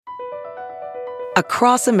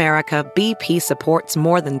Across America, BP supports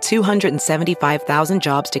more than 275,000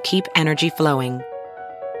 jobs to keep energy flowing.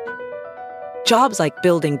 Jobs like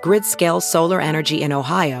building grid-scale solar energy in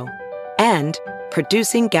Ohio and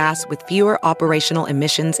producing gas with fewer operational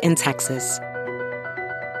emissions in Texas.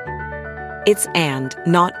 It's and,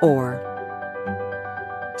 not or.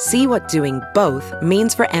 See what doing both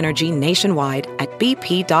means for energy nationwide at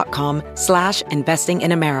bp.com/investing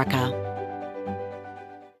in America.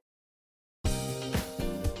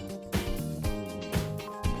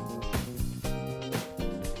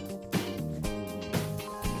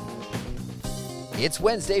 It's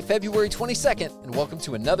Wednesday, February 22nd, and welcome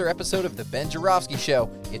to another episode of The Ben Joravsky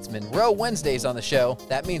Show. It's Monroe Wednesdays on the show.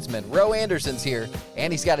 That means Monroe Anderson's here,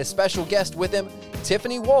 and he's got a special guest with him,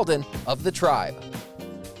 Tiffany Walden of The Tribe.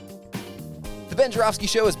 The Ben Joravsky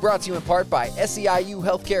Show is brought to you in part by SEIU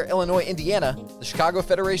Healthcare Illinois, Indiana, the Chicago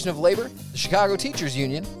Federation of Labor, the Chicago Teachers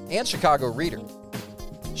Union, and Chicago Reader.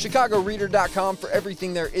 ChicagoReader.com for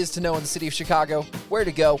everything there is to know in the city of Chicago, where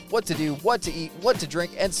to go, what to do, what to eat, what to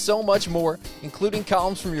drink, and so much more, including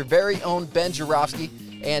columns from your very own Ben Joravsky.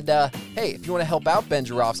 And hey, if you want to help out Ben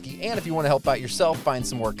Joravsky, and if you want to help out yourself, find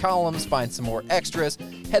some more columns, find some more extras,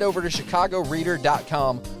 head over to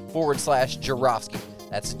ChicagoReader.com/Joravsky.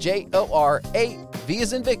 That's J-O-R-A-V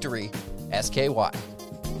as in victory, S-K-Y.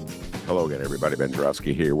 Hello again, everybody. Ben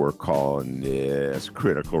Joravsky here. We're calling this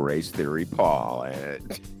Critical Race Theory, Paul,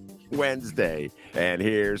 and Wednesday, and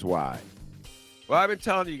here's why. Well, I've been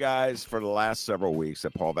telling you guys for the last several weeks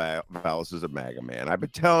that Paul Vallas is a MAGA man. I've been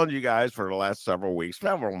telling you guys for the last several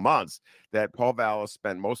months, that Paul Vallas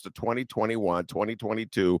spent most of 2021,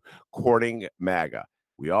 2022 courting MAGA.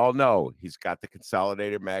 We all know he's got the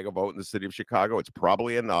consolidated MAGA vote in the city of Chicago. It's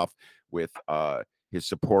probably enough with his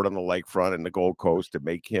support on the lakefront and the Gold Coast to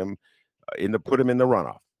make him put him in the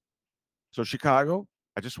runoff. So Chicago,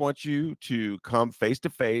 I just want you to come face to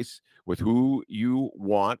face with who you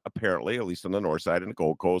want, apparently, at least on the north side and the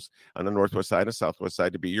Gold Coast, on the northwest side and southwest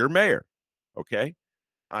side, to be your mayor. Okay?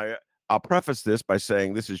 I'll preface this by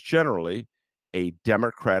saying this is generally a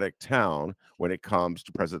Democratic town when it comes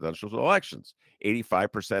to presidential elections.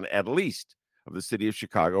 85% at least of the city of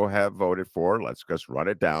Chicago have voted for, let's just run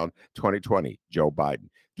it down, 2020, Joe Biden,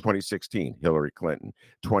 2016, Hillary Clinton,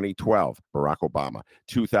 2012, Barack Obama,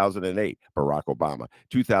 2008, Barack Obama,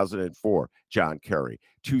 2004, John Kerry,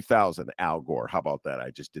 2000, Al Gore. How about that?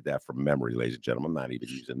 I just did that from memory, ladies and gentlemen. I'm not even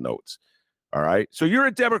using notes. All right? So you're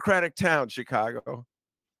a Democratic town, Chicago.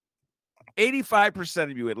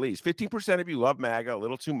 85% of you at least. 15% of you love MAGA a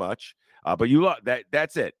little too much, but you love that.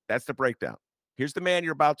 That's it. That's the breakdown. Here's the man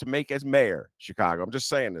you're about to make as mayor, Chicago. I'm just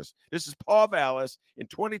saying this. This is Paul Vallas in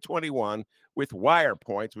 2021 with Wire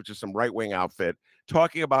Points, which is some right-wing outfit,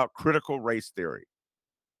 talking about critical race theory.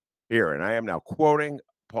 Here, and I am now quoting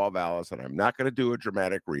Paul Vallas, and I'm not going to do a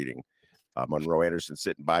dramatic reading. Monroe Anderson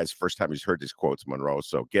sitting by. It's the first time he's heard these quotes, Monroe,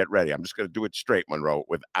 so get ready. I'm just going to do it straight, Monroe,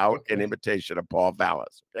 without an imitation of Paul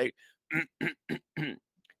Vallas. Okay?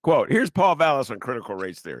 Quote, here's Paul Vallas on critical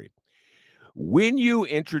race theory. When you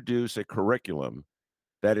introduce a curriculum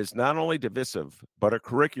that is not only divisive, but a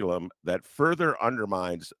curriculum that further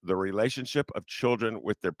undermines the relationship of children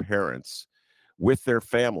with their parents, with their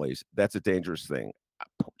families, that's a dangerous thing.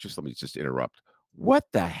 Let me interrupt. What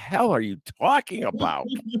the hell are you talking about?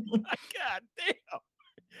 God damn.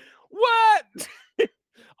 What?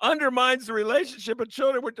 Undermines the relationship of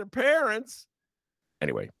children with their parents.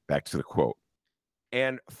 Anyway, back to the quote.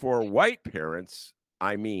 And for white parents,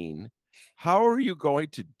 I mean, how are you going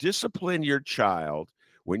to discipline your child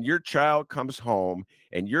when your child comes home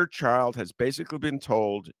and your child has basically been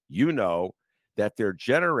told, that their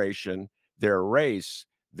generation, their race,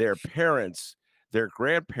 their parents, their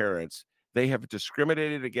grandparents, they have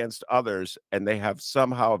discriminated against others and they have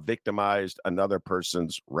somehow victimized another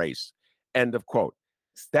person's race. End of quote.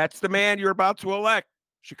 That's the man you're about to elect,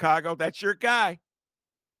 Chicago. That's your guy.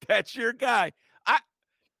 That's your guy.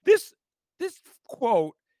 This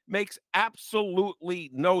quote makes absolutely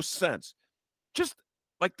no sense. Just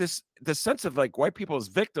like the sense of like white people as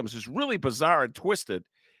victims is really bizarre and twisted,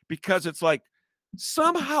 because it's like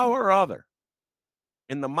somehow or other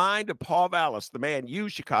in the mind of Paul Vallas, the man you,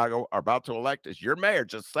 Chicago, are about to elect as your mayor,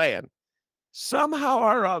 just saying, somehow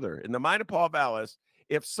or other in the mind of Paul Vallas,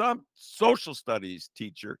 if some social studies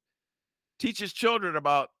teacher teaches children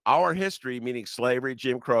about our history, meaning slavery,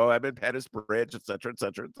 Jim Crow, Edmund Pettus Bridge, et cetera,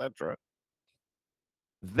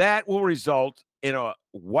 that will result in a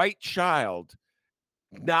white child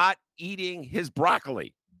not eating his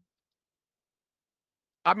broccoli.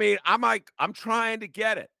 I mean, I'm trying to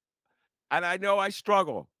get it. And I know I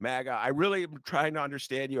struggle, MAGA. I really am trying to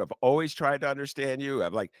understand you. I've always tried to understand you.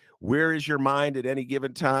 I'm like, where is your mind at any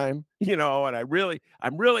given time? And I'm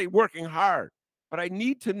really working hard. But I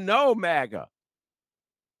need to know, MAGA,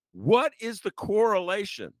 what is the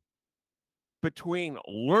correlation between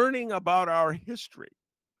learning about our history?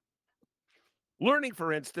 Learning,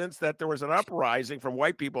 for instance, that there was an uprising from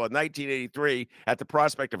white people in 1983 at the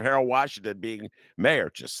prospect of Harold Washington being mayor.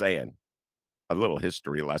 Just saying, a little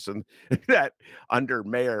history lesson that under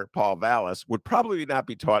Mayor Paul Vallis would probably not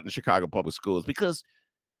be taught in Chicago public schools because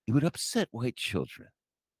it would upset white children.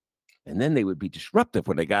 And then they would be disruptive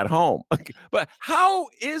when they got home. But how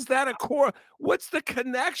is that a core? What's the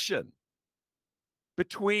connection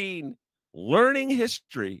between learning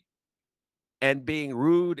history and being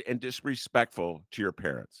rude and disrespectful to your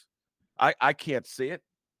parents? I can't see it,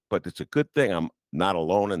 but it's a good thing I'm not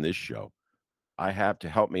alone in this show. I have to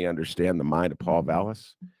help me understand the mind of Paul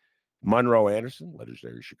Vallis. Monroe Anderson,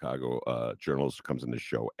 legendary Chicago journalist, comes on the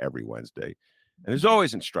show every Wednesday and is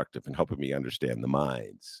always instructive in helping me understand the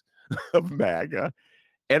minds of MAGA.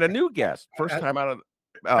 And a new guest, first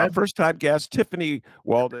time guest, Tiffany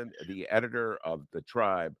Walden, the editor of The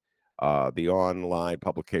Tribe, the online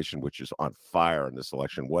publication, which is on fire in this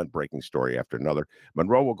election, one breaking story after another.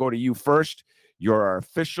 Monroe, we'll go to you first. You're our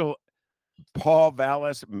official Paul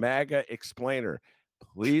Vallis MAGA explainer.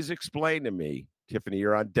 Please explain to me, Tiffany,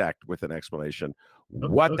 you're on deck with an explanation.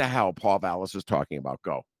 What the hell Paul Vallis is talking about?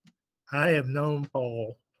 Go. I have known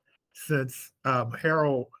Paul since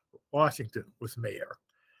Harold Washington was mayor.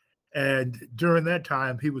 And during that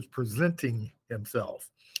time, he was presenting himself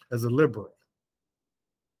as a liberal.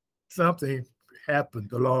 Something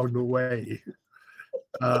happened along the way,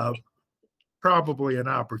 probably an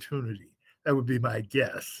opportunity. That would be my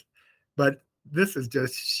guess. But this is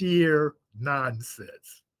just sheer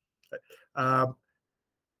nonsense.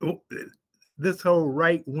 This whole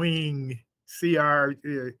right-wing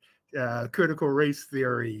critical race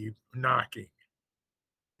theory knocking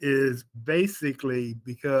is basically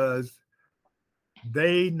because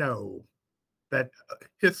they know that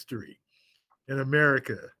history in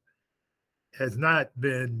America is not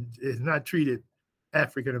treated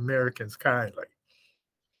African Americans kindly.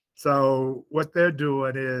 So what they're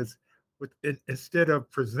doing is, instead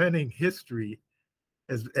of presenting history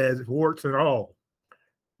as warts and all,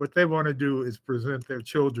 what they want to do is present their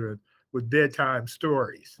children with bedtime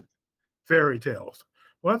stories, fairy tales.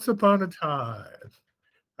 Once upon a time,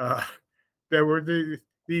 there were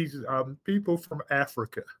these people from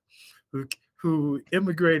Africa who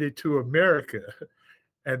immigrated to America,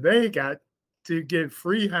 and they got to get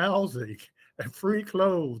free housing and free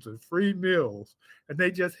clothes and free meals, and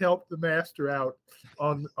they just helped the master out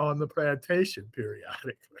on the plantation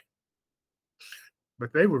periodically.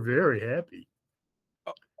 But they were very happy.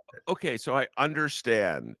 Okay, so I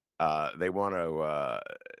understand they want to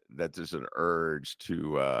that there's an urge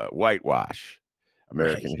to whitewash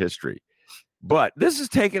American history. But this is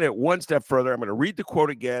taking it one step further. I'm going to read the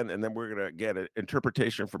quote again, and then we're going to get an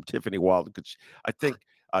interpretation from Tiffany Walden, because I think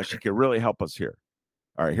she can really help us here.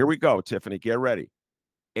 All right, here we go, Tiffany. Get ready.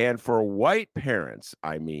 And for white parents,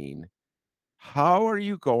 I mean, how are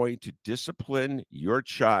you going to discipline your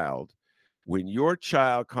child when your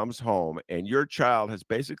child comes home and your child has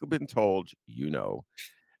basically been told,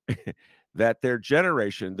 that their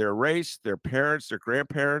generation, their race, their parents, their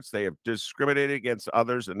grandparents, they have discriminated against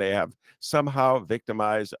others and they have somehow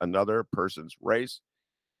victimized another person's race?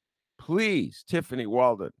 Please, Tiffany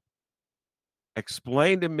Walden,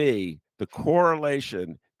 explain to me the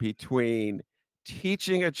correlation between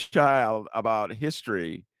teaching a child about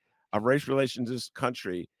history of race relations in this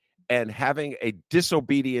country and having a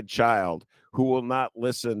disobedient child who will not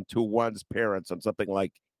listen to one's parents on something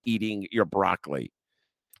like eating your broccoli.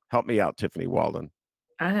 Help me out, Tiffany Walden.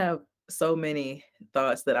 I have so many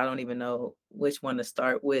thoughts that I don't even know which one to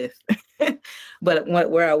start with. But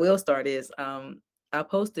where I will start is I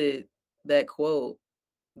posted that quote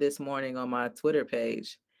this morning on my Twitter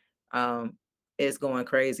page. It's going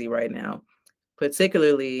crazy right now,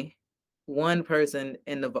 particularly one person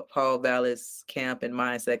in the Paul Vallis camp and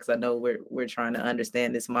mindset, because I know we're trying to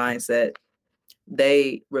understand this mindset.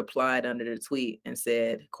 They replied under the tweet and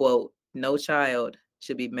said, quote, "No child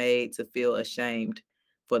should be made to feel ashamed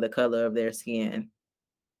for the color of their skin.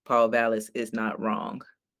 Paul Vallis is not wrong."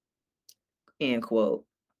 End quote.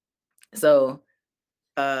 So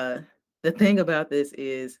the thing about this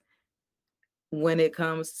is, when it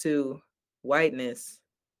comes to whiteness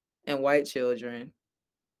and white children,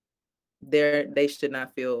 they should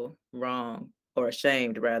not feel wrong or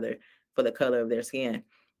ashamed, rather, for the color of their skin.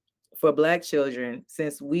 For Black children,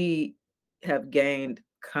 since we have gained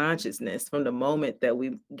consciousness. From the moment that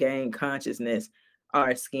we gain consciousness,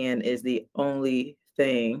 our skin is the only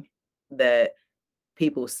thing that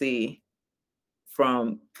people see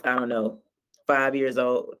from, I don't know, 5 years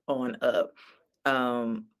old on up.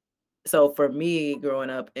 So for me, growing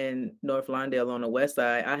up in North Lawndale on the west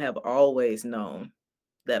side, I have always known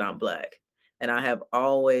that I'm Black. And I have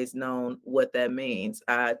always known what that means.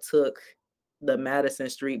 I took the Madison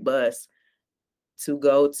Street bus to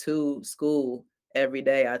go to school every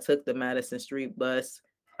day. I took the Madison Street bus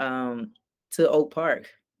to Oak Park,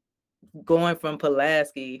 going from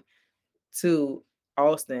Pulaski to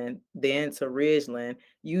Austin, then to Ridgeland.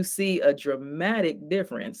 You see a dramatic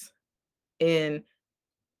difference in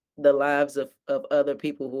the lives of other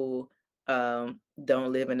people who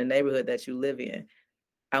don't live in the neighborhood that you live in.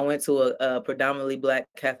 I went to a predominantly Black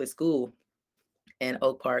Catholic school in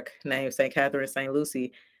Oak Park named St. Catherine St.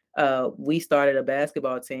 Lucie. We started a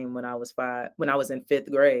basketball team when I was in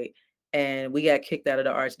 5th grade, and we got kicked out of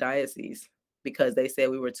the archdiocese because they said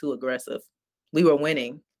we were too aggressive. We were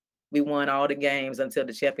winning. We won all the games until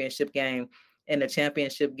the championship game. In the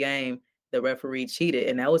championship game, the referee cheated.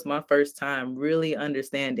 And that was my first time really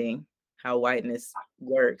understanding how whiteness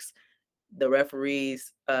works. The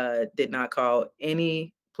referees did not call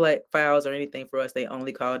any fouls or anything for us. They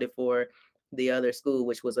only called it for the other school,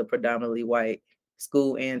 which was a predominantly white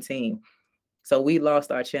school and team. So we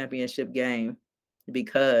lost our championship game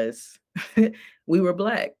because we were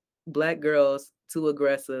Black girls, too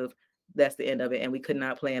aggressive. That's the end of it. And we could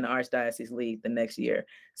not play in the Archdiocese League the next year.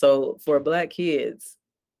 So for Black kids,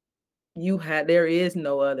 there is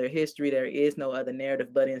no other history, there is no other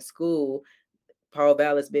narrative. But in school, Paul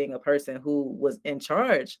Vallis being a person who was in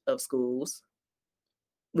charge of schools,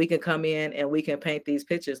 we can come in and we can paint these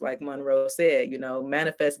pictures like Monroe said.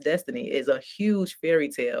 Manifest Destiny is a huge fairy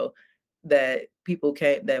tale that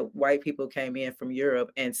white people came in from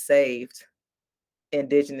Europe and saved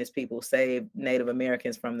Indigenous people, saved Native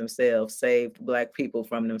Americans from themselves, saved Black people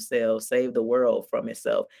from themselves, saved the world from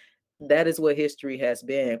itself. That is what history has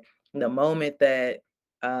been. The moment that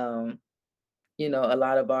a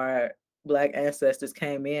lot of our Black ancestors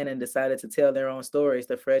came in and decided to tell their own stories,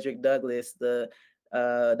 the Frederick Douglass, the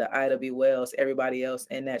Ida B. Wells, everybody else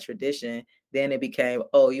in that tradition, then it became,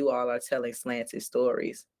 oh, you all are telling slanted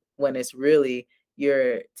stories, when it's really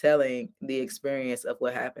you're telling the experience of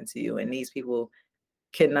what happened to you. And these people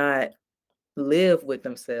cannot live with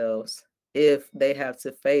themselves if they have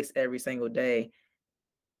to face every single day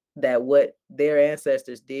that what their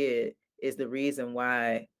ancestors did is the reason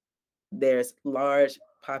why there's large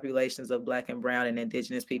populations of Black and brown and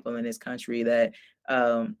Indigenous people in this country that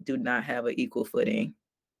do not have an equal footing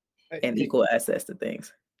and equal access to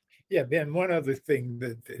things. Yeah, Ben, one other thing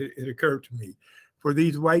that it occurred to me, for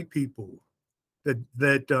these white people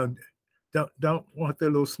that don't want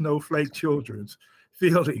their little snowflake children's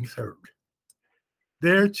feelings hurt,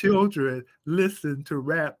 their children listen to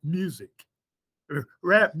rap music.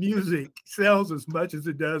 Rap music sells as much as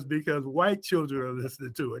it does because white children are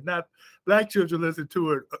listening to it. Not Black children listen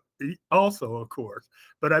to it also, of course.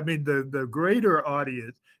 But I mean, the greater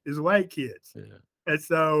audience is white kids. Yeah. And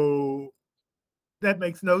so that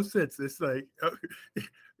makes no sense. It's like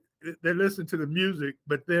they listen to the music,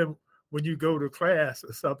 but then when you go to class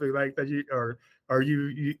or something like that,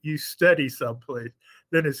 you study someplace,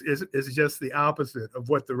 then it's just the opposite of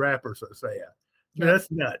what the rappers are saying. Yeah.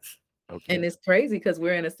 That's nuts. Okay. And it's crazy because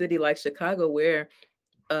we're in a city like Chicago where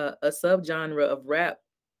a subgenre of rap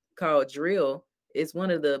called drill is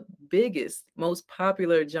one of the biggest, most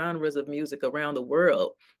popular genres of music around the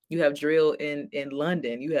world. You have drill in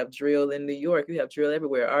London, you have drill in New York, you have drill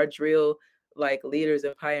everywhere. Our drill leaders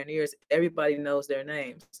and pioneers, everybody knows their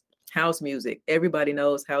names. House music, everybody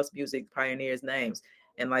knows house music pioneers' names.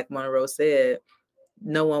 And like Monroe said,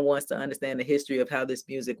 no one wants to understand the history of how this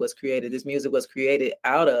music was created. This music was created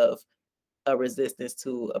out of a resistance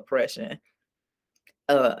to oppression.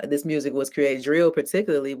 This music was created, drill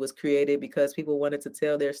particularly was created because people wanted to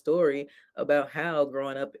tell their story about how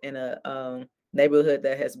growing up in a neighborhood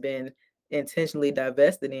that has been intentionally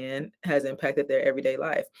divested in has impacted their everyday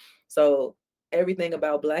life. So everything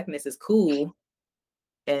about Blackness is cool.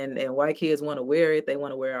 And white kids want to wear it. They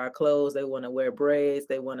want to wear our clothes. They want to wear braids.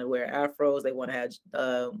 They want to wear afros. They want to have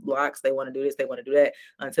locks. They want to do this. They want to do that,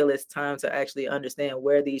 until it's time to actually understand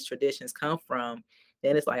where these traditions come from.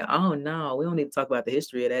 Then it's like, oh no, we don't need to talk about the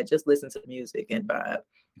history of that. Just listen to the music and vibe.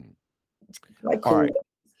 Like, cool.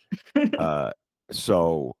 All right.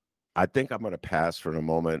 So I think I'm going to pass for the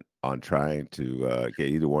moment on trying to get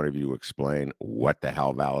either one of you to explain what the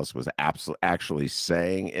hell Vallis was actually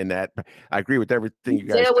saying in that. I agree with everything you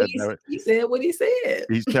guys said. He said what he said.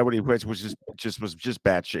 He said what he was just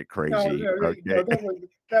batshit crazy. Okay.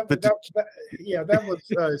 That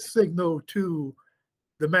was a signal to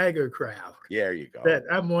the MAGA crowd. There you go. That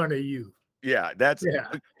I'm one of you. Yeah, that's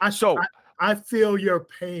I feel your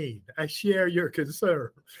pain. I share your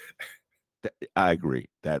concern. I agree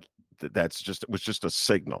that it was just a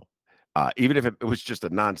signal. Even if it was just a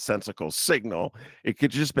nonsensical signal, it could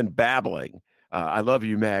just been babbling. I love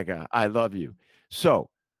you, MAGA. I love you. So,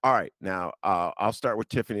 all right, now I'll start with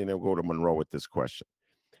Tiffany and then we'll go to Monroe with this question.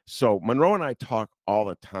 So Monroe and I talk all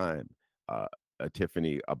the time,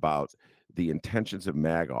 Tiffany, about the intentions of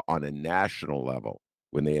MAGA on a national level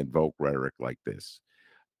when they invoke rhetoric like this,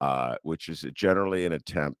 which is generally an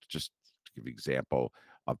attempt, just to give an example,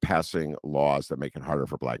 of passing laws that make it harder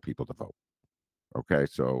for Black people to vote. Okay,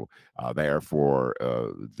 so therefore,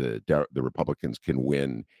 the Republicans can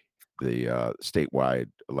win the statewide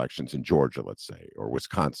elections in Georgia, let's say, or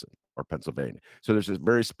Wisconsin or Pennsylvania. So there's a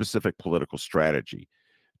very specific political strategy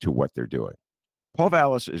to what they're doing. Paul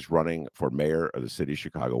Vallis is running for mayor of the city of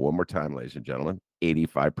Chicago. One more time, ladies and gentlemen,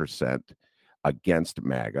 85% against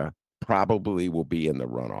MAGA, probably will be in the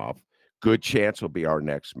runoff. Good chance will be our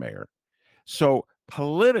next mayor. So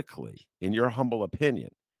politically, in your humble opinion,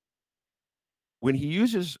 when he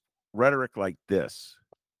uses rhetoric like this,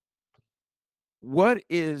 what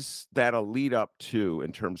is that a lead up to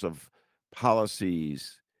in terms of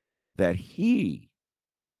policies that he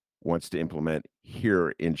wants to implement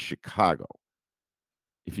here in Chicago?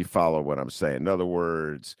 If you follow what I'm saying. In other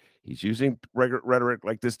words, he's using rhetoric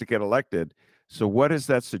like this to get elected. So what does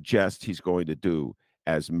that suggest he's going to do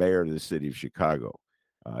as mayor of the city of Chicago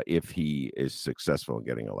if he is successful in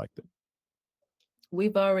getting elected?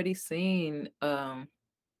 We've already seen the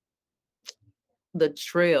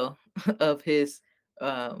trail of his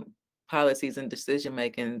policies and decision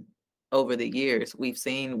making over the years. We've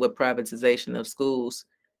seen what privatization of schools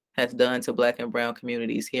has done to Black and brown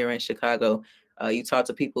communities here in Chicago. You talk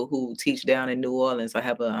to people who teach down in New Orleans. I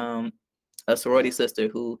have a sorority sister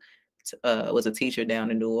who was a teacher down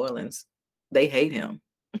in New Orleans. They hate him.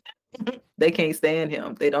 They can't stand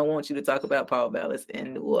him. They don't want you to talk about Paul Vallis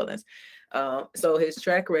in New Orleans. So his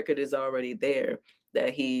track record is already there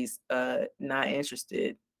that he's not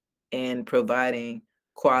interested in providing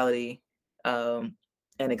quality and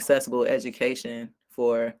accessible education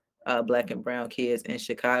for Black and brown kids in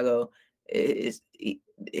Chicago.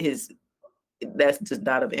 That's just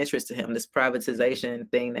not of interest to him. This privatization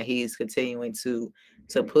thing that he's continuing to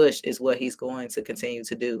push is what he's going to continue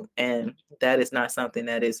to do. And that is not something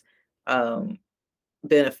that is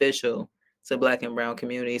beneficial to Black and brown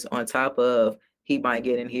communities. On top of, he might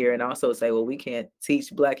get in here and also say, well, we can't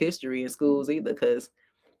teach Black history in schools either, because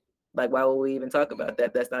like, why would we even talk about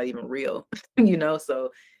that? That's not even real,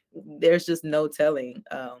 So there's just no telling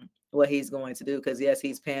what he's going to do, because yes,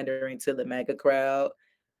 he's pandering to the MAGA crowd.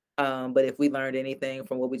 But if we learned anything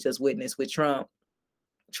from what we just witnessed with Trump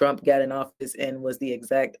got in office and was the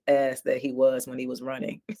exact ass that he was when he was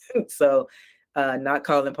running. So not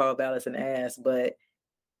calling Paul Vallis an ass, but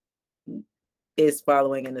is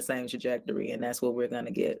following in the same trajectory. And that's what we're going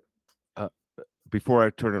to get. Before I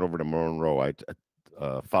turn it over to Monroe, I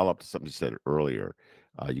follow up to something you said earlier.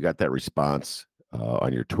 You got that response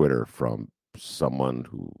on your Twitter from someone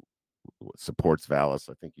who supports Vallis,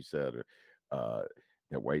 I think you said,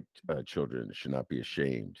 that white children should not be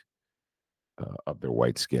ashamed of their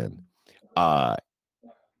white skin.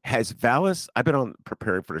 Has Vallis, I've been on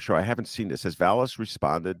preparing for the show, I haven't seen this. Has Vallis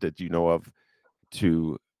responded that you know of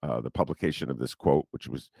to the publication of this quote,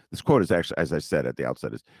 this quote is actually, as I said at the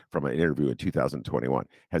outset, is from an interview in 2021.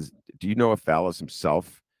 Do you know if Vallis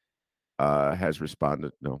himself has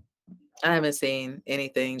responded? No. I haven't seen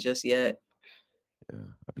anything just yet. Yeah,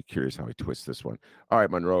 I'd be curious how he twists this one. All right,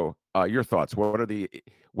 Monroe, your thoughts. What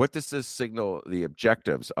does this signal the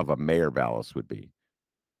objectives of a Mayor Vallis would be?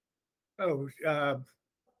 Oh,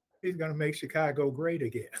 he's going to make Chicago great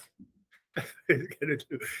again. He's going to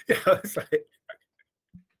do. It's like,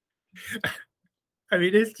 I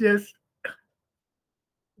mean, it's just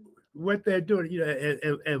what they're doing.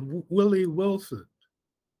 And Willie Wilson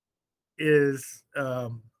is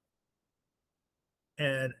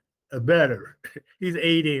and abettor. He's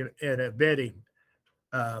aiding and abetting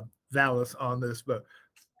Vallis on this. But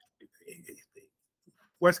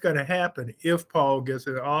what's going to happen if Paul gets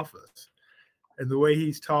in office and the way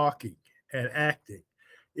he's talking and acting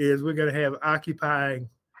is we're going to have occupying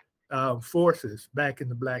forces back in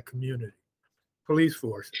the Black community, police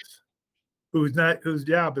forces. whose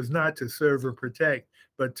job is not to serve or protect,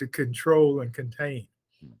 but to control and contain.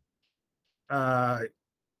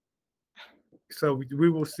 So we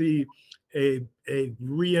will see a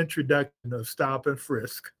reintroduction of stop and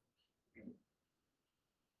frisk,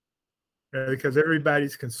 because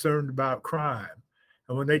everybody's concerned about crime.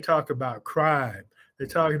 And when they talk about crime, they're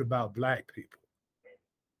talking about Black people.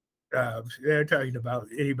 They're talking about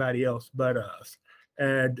anybody else but us.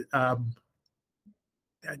 And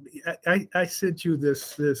I sent you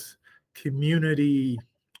this community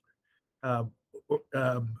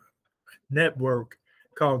network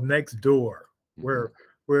called Next Door, where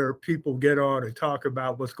people get on and talk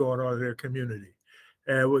about what's going on in their community.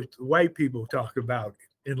 And what white people talk about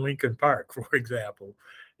in Lincoln Park, for example,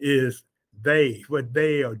 is what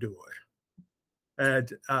they are doing.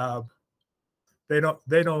 And they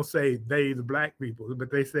don't say they, the Black people,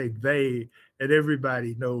 but they say they, and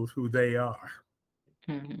everybody knows who they are.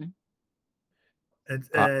 Mm-hmm.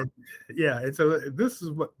 And so this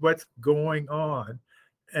is what's going on.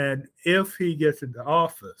 And if he gets into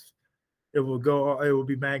office, it will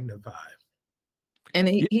be magnified. And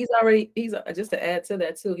he's just to add to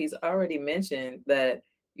that too, he's already mentioned that,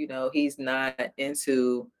 he's not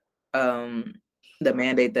into the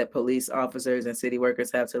mandate that police officers and city workers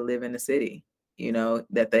have to live in the city,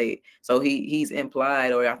 he's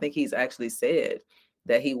implied, or I think he's actually said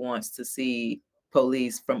that he wants to see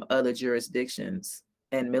police from other jurisdictions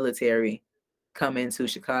and military come into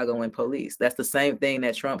Chicago and police. That's the same thing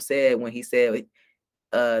that Trump said when he said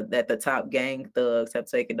that the top gang thugs have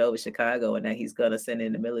taken over Chicago and that he's gonna send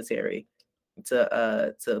in the military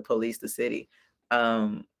to police the city.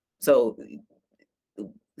 So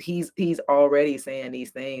he's already saying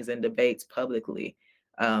these things in debates publicly,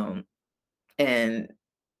 and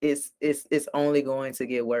it's only going to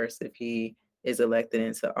get worse if he is elected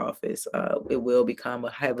into office. It will become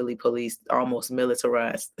a heavily policed, almost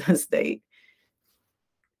militarized state.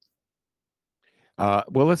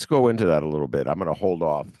 Well, let's go into that a little bit. I'm going to hold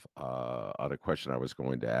off on a question I was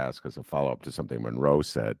going to ask as a follow-up to something Monroe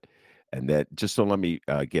said. And that just so let me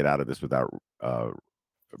get out of this without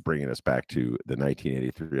bringing us back to the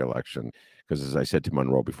 1983 election. Because as I said to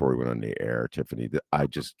Monroe before we went on the air, Tiffany, I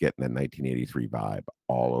just get that 1983 vibe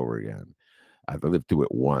all over again. I've lived through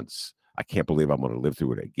it once. I can't believe I'm going to live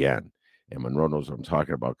through it again. And Monroe knows what I'm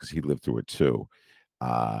talking about because he lived through it too.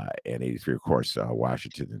 And 83, of course,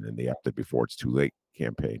 Washington, and then the Up the Before It's Too Late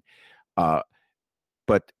campaign.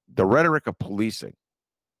 But the rhetoric of policing,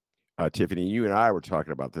 Tiffany, you and I were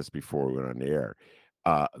talking about this before we went on the air.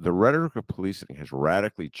 The rhetoric of policing has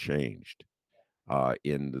radically changed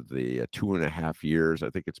in the 2.5 years, I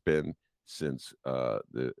think it's been, since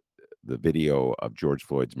the video of George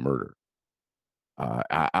Floyd's murder.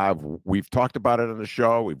 We've talked about it on the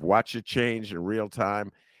show. We've watched it change in real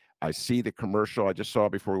time. I see the commercial I just saw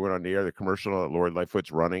before we went on the air, the commercial that Lori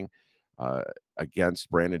Lightfoot's running against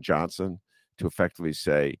Brandon Johnson to effectively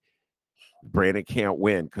say Brandon can't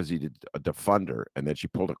win because he did a defunder. And then she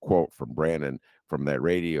pulled a quote from Brandon from that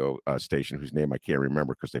radio station whose name I can't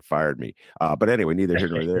remember because they fired me. But anyway, neither here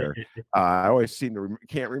nor there. I always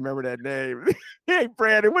can't remember that name. Hey,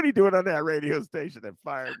 Brandon, what are you doing on that radio station that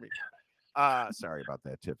fired me? Sorry about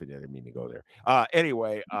that, Tiffany. I didn't mean to go there.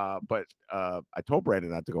 Anyway, but I told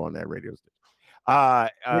Brandon not to go on that radio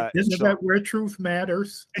station. Isn't that where truth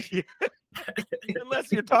matters?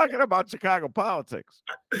 Unless you're talking about Chicago politics.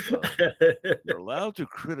 You're allowed to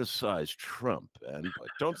criticize Trump, but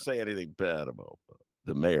don't say anything bad about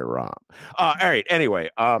the mayor, Ron. All right. Anyway,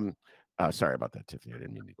 sorry about that, Tiffany. I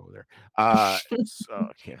didn't mean to go there. So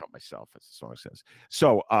I can't help myself, as the song says.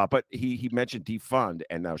 So, but he mentioned defund,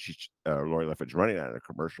 and now Lori Lightfoot's running on a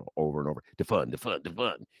commercial over and over. Defund, defund,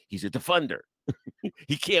 defund. He's a defunder.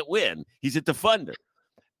 He can't win. He's a defunder.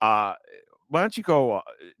 Why don't you go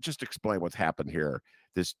just explain what's happened here?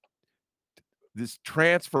 This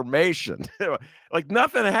transformation, like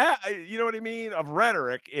nothing you know what I mean, of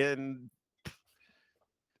rhetoric in,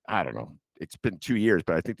 I don't know. It's been 2 years,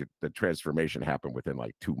 but I think the transformation happened within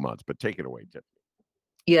like 2 months. But take it away, Tiffany.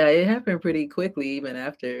 Yeah, it happened pretty quickly, even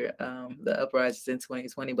after the uprisings in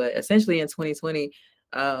 2020. But essentially in 2020,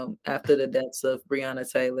 after the deaths of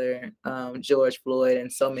Breonna Taylor, George Floyd,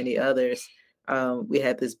 and so many others, we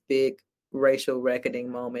had this big racial reckoning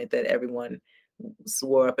moment that everyone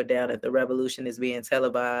swore up and down that the revolution is being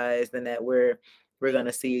televised and that we're going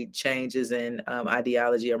to see changes in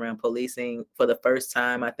ideology around policing. For the first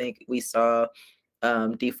time, I think we saw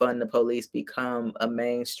defund the police become a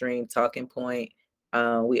mainstream talking point.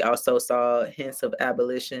 We also saw hints of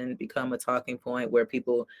abolition become a talking point where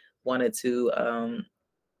people wanted to,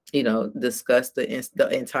 discuss the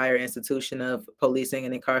entire institution of policing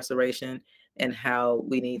and incarceration. and how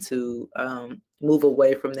we need to move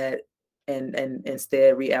away from that and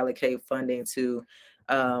instead reallocate funding to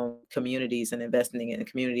communities and investing in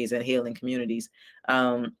communities and healing communities.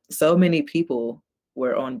 So many people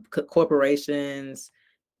were on corporations.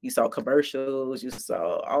 You saw commercials. You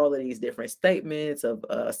saw all of these different statements of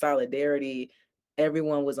solidarity.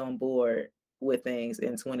 Everyone was on board with things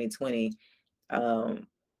in 2020,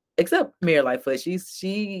 except Mayor Lightfoot.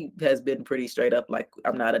 She has been pretty straight up, like,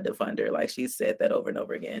 I'm not a defunder. Like, she's said that over and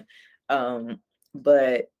over again.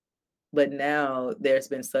 But now there's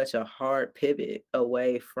been such a hard pivot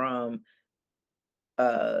away from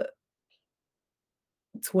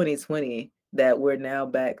 2020 that we're now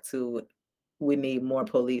back to, we need more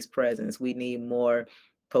police presence. We need more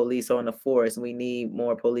police on the force. We need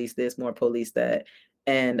more police this, more police that.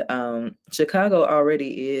 And Chicago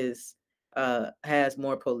already has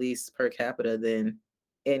more police per capita than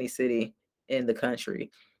any city in the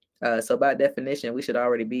country. So by definition, we should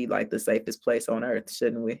already be like the safest place on earth,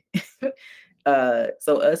 shouldn't we?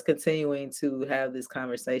 So us continuing to have this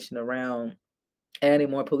conversation around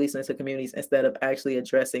adding more police into communities instead of actually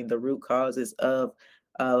addressing the root causes of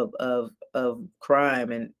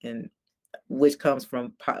crime, and which comes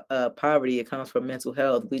from poverty. It comes from mental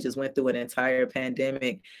health. We just went through an entire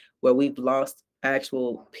pandemic where we've lost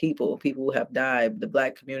actual people who have died. The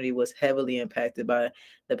Black community was heavily impacted by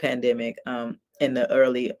the pandemic in the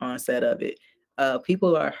early onset of it.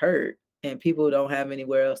 People are hurt and people don't have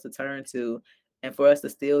anywhere else to turn to. And for us to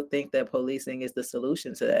still think that policing is the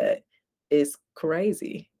solution to that is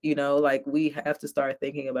crazy. Like, we have to start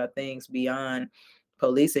thinking about things beyond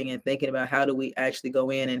policing and thinking about how do we actually go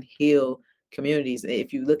in and heal communities.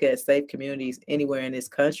 If you look at safe communities anywhere in this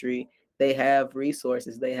country, they have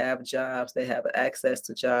resources, they have jobs, they have access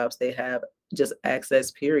to jobs, they have just access,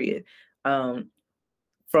 period.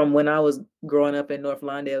 From when I was growing up in North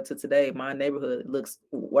Lawndale to today, my neighborhood looks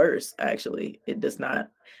worse, actually. It does not,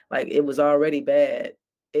 like, it was already bad.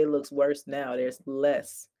 It looks worse now. There's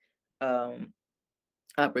less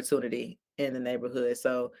opportunity in the neighborhood.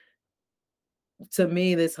 So to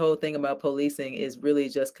me, this whole thing about policing is really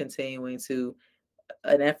just continuing to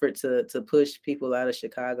an effort to push people out of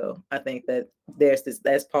Chicago. I think that there's this,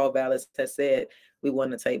 as Paul Vallis has said, we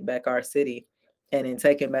want to take back our city. And in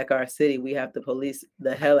taking back our city, we have to police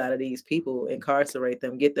the hell out of these people, incarcerate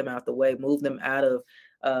them, get them out the way, move them out of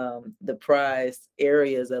the prized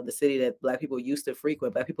areas of the city that Black people used to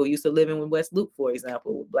frequent. Black people used to live in West Loop, for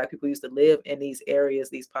example. Black people used to live in these areas,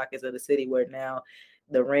 these pockets of the city where now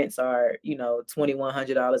the rents are,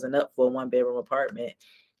 $2,100 and up for a 1-bedroom apartment.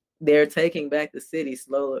 They're taking back the city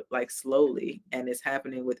slowly, and it's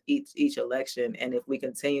happening with each election. And if we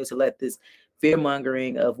continue to let this fear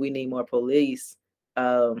mongering of we need more police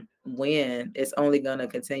win, it's only going to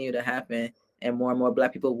continue to happen, and more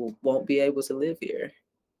Black people won't be able to live here.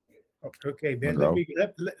 Okay, then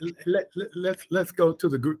let's go to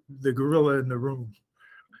the gorilla in the room.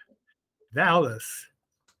 Dallas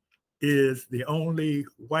is the only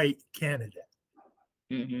white candidate.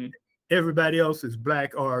 Mm-hmm. Everybody else is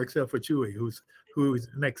Black, or except for Chewy, who is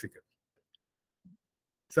Mexican.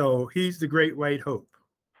 So he's the great white hope.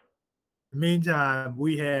 Meantime,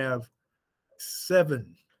 we have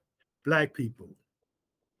 7 Black people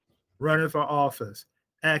running for office,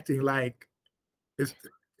 acting like it's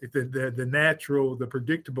the natural, the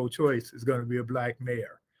predictable choice is going to be a Black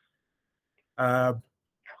mayor.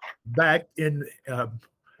 Back in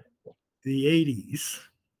the 80s,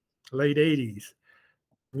 late 80s,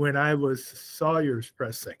 when I was Sawyer's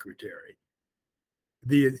press secretary,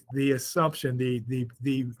 the assumption,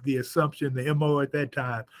 the assumption, the MO at that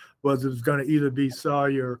time was it was going to either be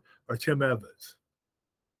Sawyer or Tim Evans.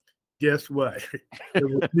 Guess what? It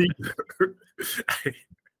was neither.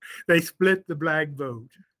 They split the Black vote,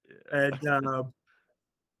 and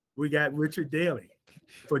we got Richard Daley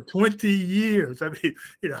for 20 years. I mean,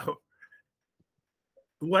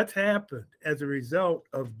 what's happened as a result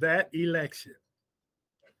of that election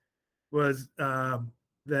was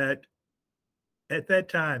that at that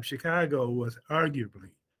time, Chicago was arguably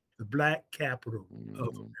the Black capital of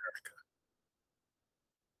America.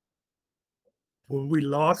 When we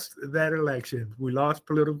lost that election, we lost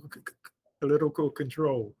political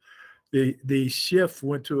control. The shift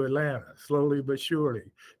went to Atlanta, slowly but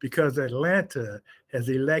surely, because Atlanta has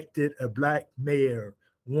elected a Black mayor,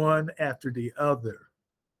 one after the other,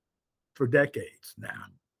 for decades now.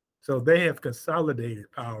 So they have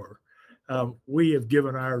consolidated power. We have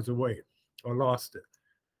given ours away or lost it.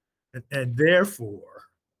 And therefore,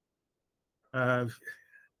 I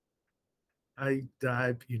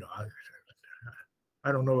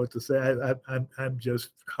don't know what to say. I'm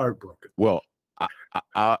just heartbroken. Well,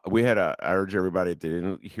 I urge everybody, if they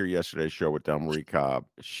didn't hear yesterday's show with Delmarie Cobb,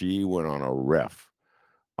 she went on a riff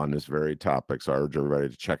on this very topic. So I urge everybody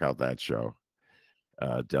to check out that show.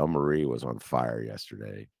 Delmarie was on fire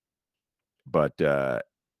yesterday. But the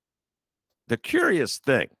curious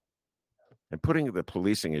thing, and putting the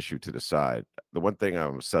policing issue to the side, the one thing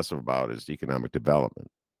I'm obsessive about is economic development,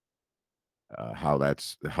 how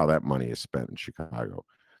that money is spent in Chicago.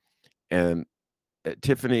 And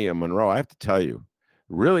Tiffany and Monroe, I have to tell you,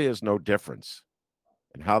 really is no difference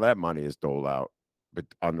in how that money is doled out, but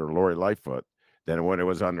under Lori Lightfoot than when it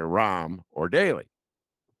was under Rahm or Daley.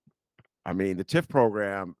 I mean, the TIF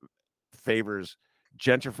program favors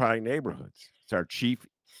gentrifying neighborhoods. It's our chief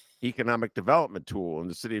economic development tool in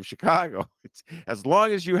the city of Chicago. It's, as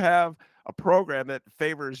long as you have a program that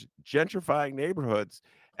favors gentrifying neighborhoods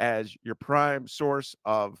as your prime source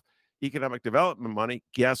of economic development money,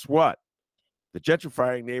 guess what? The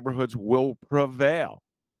gentrifying neighborhoods will prevail.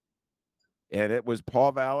 And it was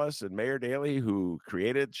Paul Vallis and Mayor Daley who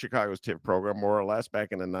created Chicago's TIF program, more or less,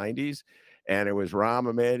 back in the 90s. And it was Rahm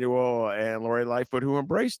Emanuel and Lori Lightfoot who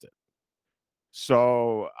embraced it.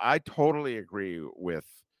 So I totally agree with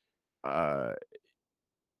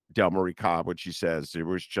Delmarie Cobb when she says it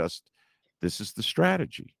was just, this is the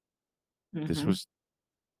strategy. Mm-hmm.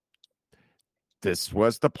 This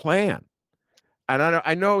was the plan. And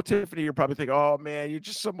I know, Tiffany, you're probably thinking, "Oh man, you're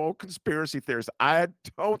just some old conspiracy theorist." I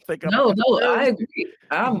don't think I'm. No, I agree.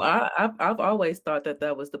 I've always thought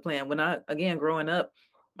that was the plan. When growing up,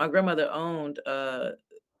 my grandmother owned the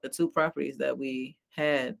 2 properties that we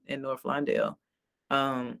had in North Lawndale,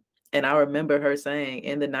 and I remember her saying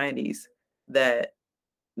in the 90s that,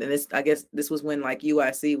 and I guess this was when like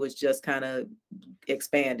UIC was just kind of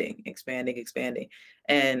expanding,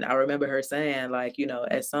 and I remember her saying, like,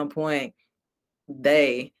 at some point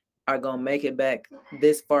they are gonna make it back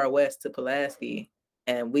this far west to Pulaski,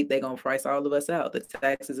 and they're gonna price all of us out. The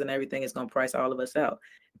taxes and everything is gonna price all of us out.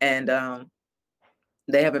 And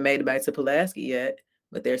they haven't made it back to Pulaski yet,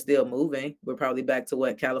 but they're still moving. We're probably back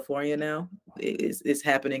to California now. It's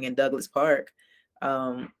happening in Douglas Park.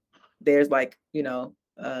 There's like,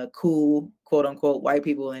 cool quote unquote white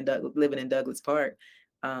people living in Douglas Park.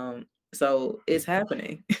 So it's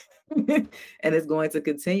happening. And it's going to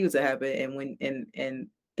continue to happen, and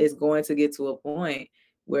it's going to get to a point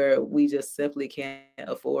where we just simply can't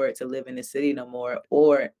afford to live in the city no more,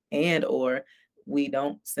 or we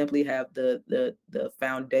don't simply have the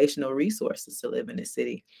foundational resources to live in the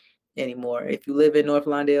city anymore. If you live in North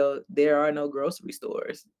Lawndale, there are no grocery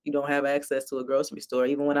stores. You don't have access to a grocery store.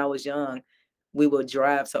 Even when I was young, we would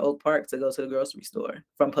drive to Oak Park to go to the grocery store,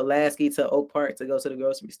 from Pulaski to Oak Park to go to the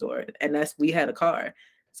grocery store, and we had a car.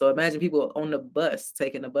 So imagine people on the bus,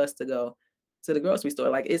 taking the bus to go to the grocery store.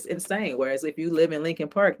 Like, it's insane. Whereas if you live in Lincoln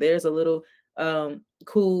Park, there's a little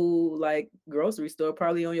cool like grocery store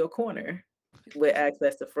probably on your corner with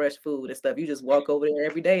access to fresh food and stuff. You just walk over there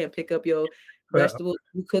every day and pick up your vegetables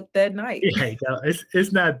you cook that night. Yeah, no,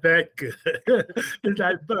 it's not that good. It's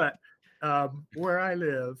not, but where I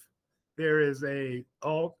live, there is an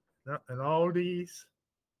Aldi's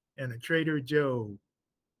and a Trader Joe,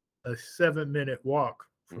 a 7-minute walk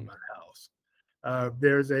from my house.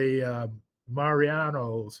 There's a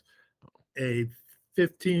Mariano's, a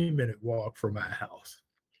 15-minute walk from my house.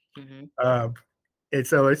 Mm-hmm. And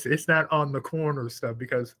so it's not on the corner stuff,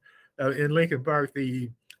 because in Lincoln Park,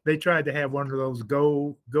 they tried to have one of those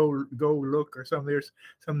go look or something. There's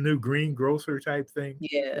some new green grocer type thing.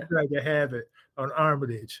 Yeah, they tried to have it on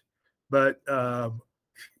Armitage, but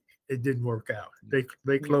it didn't work out.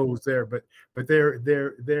 They closed there, but they're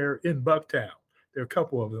in Bucktown. There are a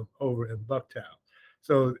couple of them over in Bucktown,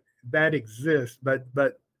 so that exists. But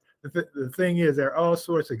the thing is, there are all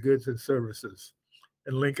sorts of goods and services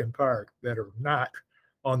in Lincoln Park that are not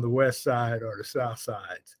on the west side or the south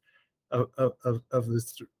sides of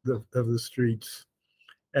the streets,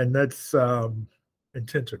 and that's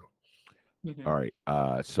intentional. Mm-hmm. All right.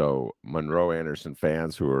 So Monroe Anderson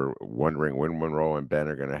fans who are wondering when Monroe and Ben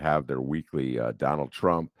are going to have their weekly Donald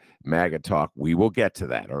Trump MAGA talk, we will get to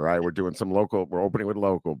that. All right. We're doing some local. We're opening with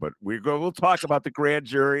local, but we'll talk about the grand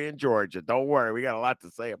jury in Georgia. Don't worry. We got a lot to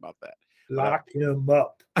say about that. Lock him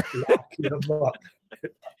up. Lock him up.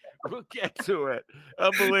 We'll get to it.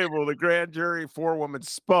 Unbelievable. The grand jury forewoman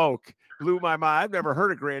spoke. Blew my mind. I've never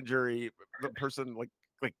heard a grand jury person like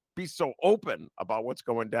be so open about what's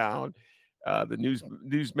going down. The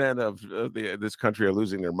newsmen of this country are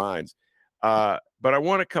losing their minds. But I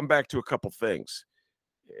want to come back to a couple things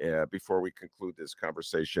before we conclude this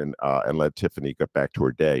conversation and let Tiffany get back to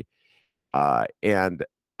her day. And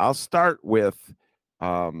I'll start with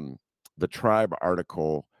the Tribe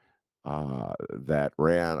article that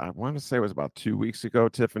ran, I want to say it was about 2 weeks ago,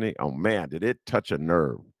 Tiffany. Oh man, did it touch a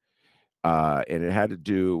nerve. And it had to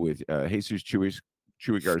do with Jesus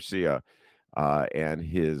Chewy Garcia and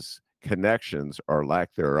his connections or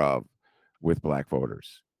lack thereof with black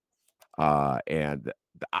voters. And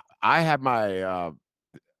I had my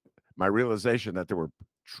realization that there were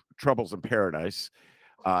troubles in paradise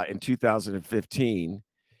in 2015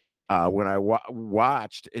 when I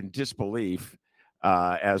watched in disbelief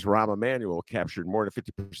as Rahm Emanuel captured more than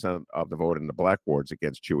 50% of the vote in the black wards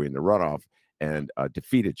against Chewy in the runoff and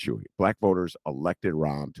defeated Chewy. Black voters elected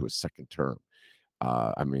Rahm to a second term.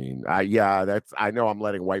 I mean, I know I'm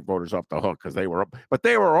letting white voters off the hook because they were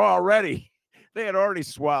had already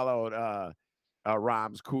swallowed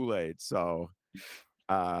Rahm's Kool-Aid. So,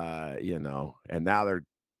 and now they're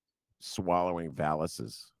swallowing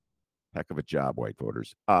Vallis's. Heck of a job, white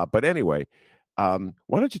voters. But anyway,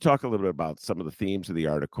 why don't you talk a little bit about some of the themes of the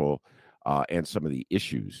article and some of the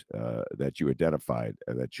issues that you identified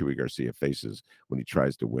that Chewy Garcia faces when he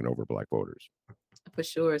tries to win over black voters? For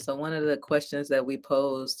sure. So one of the questions that we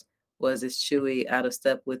posed was, is Chewy out of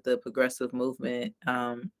step with the progressive movement?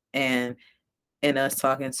 And in us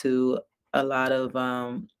talking to a lot of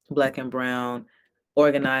Black and brown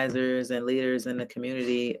organizers and leaders in the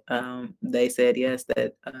community, they said yes,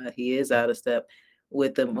 that he is out of step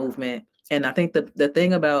with the movement. And I think the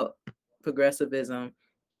thing about progressivism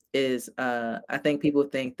is I think people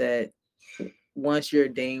think that once you're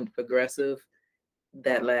deemed progressive,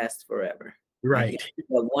 that lasts forever. Right.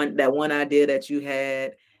 That one idea that you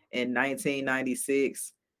had in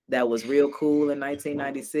 1996 that was real cool in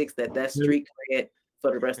 1996, that's street cred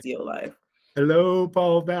for the rest of your life. Hello,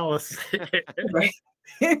 Paul Vallis. Right.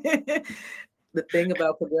 The thing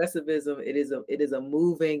about progressivism, it is a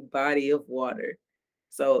moving body of water.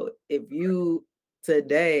 So if you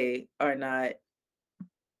today are not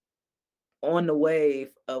on the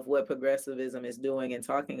wave of what progressivism is doing and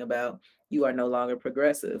talking about, you are no longer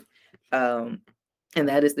progressive. And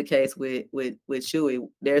that is the case with Chewy.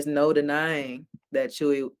 There's no denying that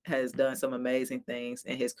Chewy has done some amazing things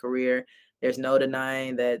in his career. There's no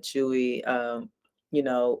denying that Chewy,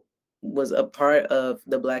 was a part of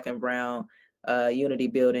the Black and brown unity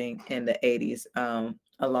building in the 80s,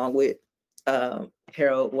 along with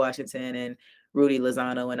Harold Washington and Rudy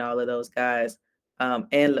Lozano and all of those guys,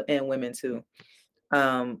 and women too.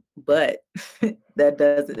 But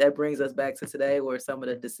that brings us back to today, where some of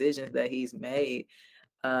the decisions that he's made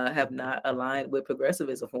have not aligned with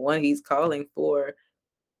progressivism. For one, he's calling for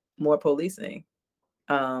more policing.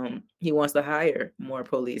 He wants to hire more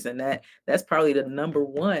police, and that's probably the number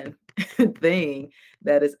one thing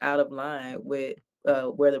that is out of line with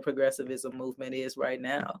where the progressivism movement is right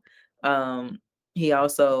now. He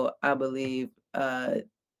also, I believe, I'm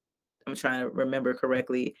trying to remember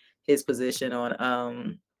correctly, his position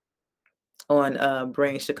on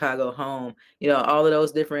Bring Chicago Home. All of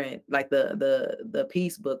those different, like the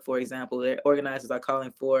peace book, for example, their organizers are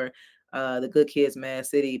calling for the Good Kids Mad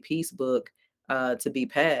City peace book to be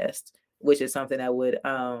passed, which is something that would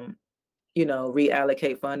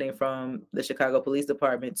reallocate funding from the Chicago Police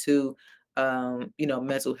Department to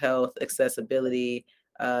mental health accessibility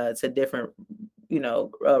to different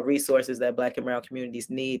resources that Black and brown communities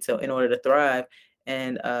need in order to thrive.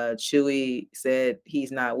 And Chewy said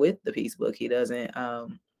he's not with the peace book. He doesn't.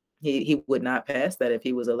 He would not pass that if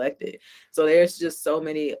he was elected. So there's just so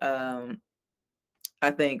many,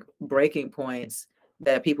 I think, breaking points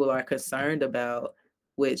that people are concerned about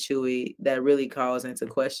with Chewy that really calls into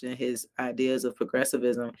question his ideas of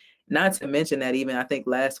progressivism. Not to mention that even I think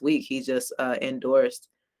last week he just endorsed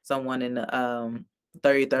someone in the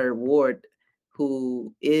 33rd Ward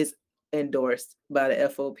who is endorsed by the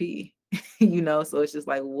FOP. So it's just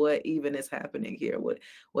like, what even is happening here?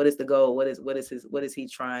 What is the goal? What is he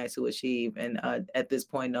trying to achieve? And at this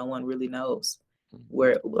point, no one really knows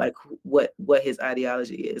what his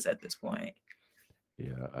ideology is at this point.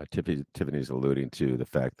 Yeah, Tiffany's alluding to the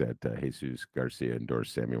fact that Jesus Garcia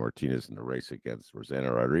endorsed Sammy Martinez in the race against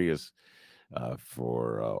Rosanna Rodriguez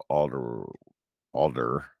for Alder of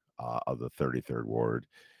the 33rd Ward.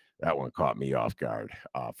 That one caught me off guard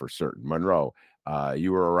for certain. Monroe,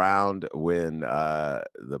 you were around when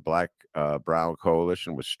the Black Brown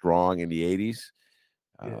Coalition was strong in the 80s.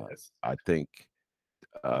 Yes. I think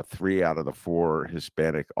 3 out of the 4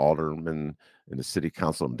 Hispanic aldermen in the city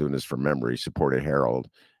council, I'm doing this from memory, supported Harold,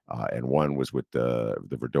 and one was with the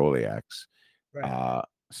Verdoliaks. Right.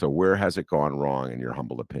 So where has it gone wrong, in your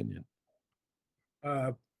humble opinion?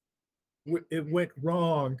 It went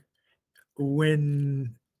wrong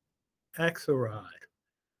when Axelrod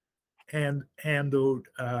handled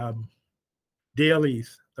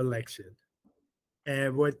Daley's election.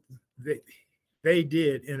 And what they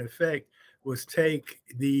did, in effect, was take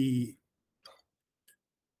the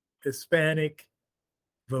Hispanic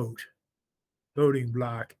voting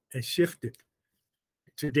block and shift it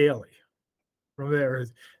to Daley. From there,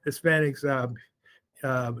 Hispanics,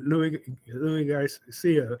 Louis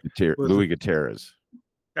Garcia, Louis Gutierrez.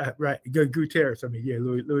 Right, Gutierrez. I mean, yeah,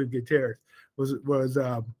 Louis Gutierrez was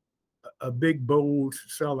a big bold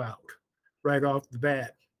sellout right off the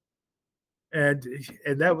bat, and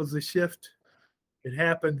that was a shift. It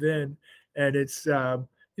happened then, and it's and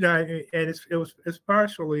it's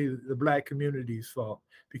partially the Black community's fault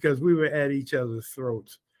because we were at each other's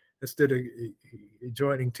throats instead of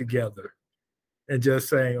joining together and just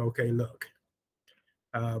saying, okay, look,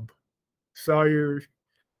 Sawyer,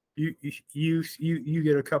 you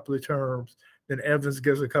get a couple of terms, then Evans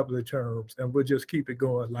gets a couple of terms, and we'll just keep it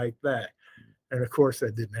going like that. And of course,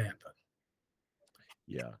 that didn't happen.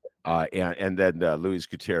 Yeah. And then Luis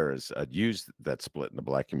Gutierrez used that split in the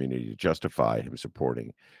Black community to justify him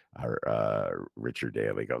supporting Richard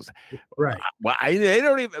Daley. Goes, right. Well, they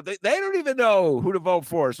don't even know who to vote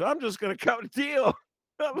for, so I'm just going to cut a deal.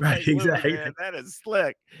 Right, exactly. Man, that is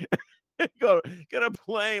slick. Gonna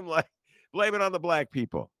blame it on the Black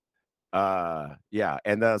people. Yeah,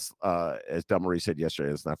 and that's as Dummery said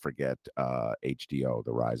yesterday, let's not forget HDO,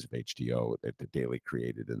 the rise of HDO that the Daley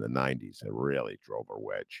created in the 90s. It really drove a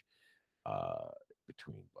wedge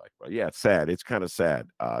between Black. Yeah, it's sad. It's kind of sad.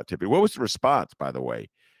 Tiffany, what was the response, by the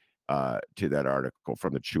way, to that article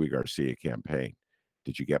from the Chuy Garcia campaign?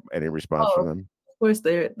 Did you get any response from them? Of course,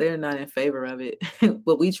 they're not in favor of it,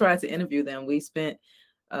 but we tried to interview them. We spent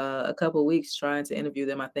a couple of weeks trying to interview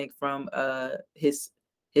them. I think from his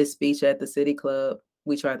speech at the City Club,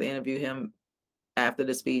 we tried to interview him after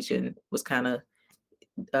the speech and was kind of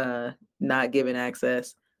not given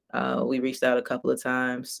access. We reached out a couple of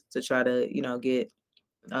times to try to, get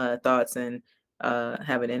thoughts and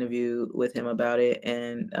have an interview with him about it,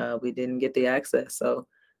 and we didn't get the access. So,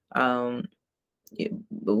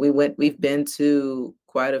 but we've been to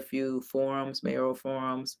quite a few forums, mayoral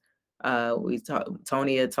forums.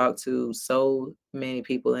 Tony had talked to so many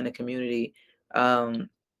people in the community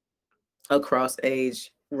across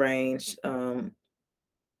age range,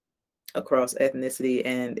 across ethnicity,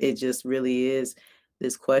 and it just really is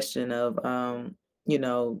this question of,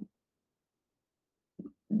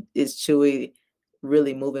 is Chuy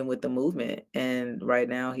really moving with the movement? And right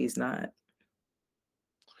now he's not.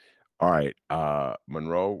 All right,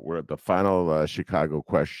 Monroe, we're at the final Chicago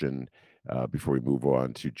question before we move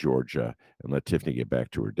on to Georgia and let Tiffany get back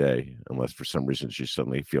to her day, unless for some reason she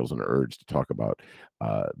suddenly feels an urge to talk about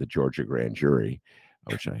the Georgia grand jury,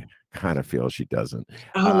 which I kind of feel she doesn't.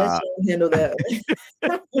 I'll let you handle that.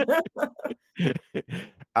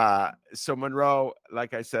 So Monroe,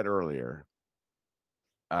 like I said earlier,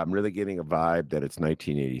 I'm really getting a vibe that it's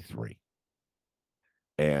 1983.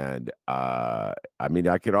 And I mean,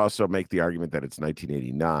 I could also make the argument that it's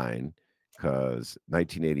 1989 because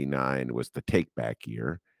 1989 was the take back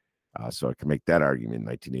year. So I can make that argument,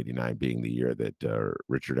 1989 being the year that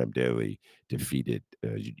Richard M. Daley defeated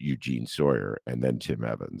Eugene Sawyer and then Tim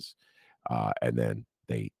Evans. And then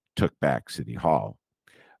they took back City Hall.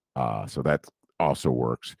 So that also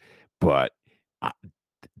works. But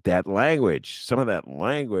that language, some of that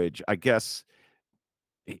language, I guess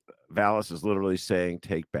Vallis is literally saying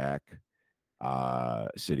take back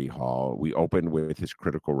City Hall. We opened with his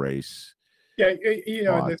critical race. Yeah,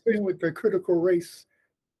 the thing with the critical race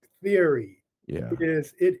theory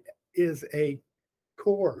is it is a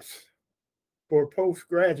course for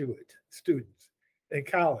postgraduate students in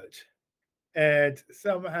college. And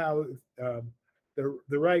somehow the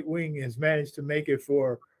right wing has managed to make it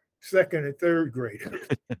for second and third graders.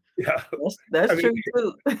 Yeah, that's true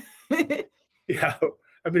too. Yeah,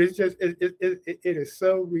 I mean, it's just it is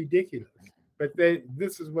so ridiculous. But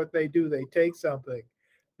this is what they do. They take something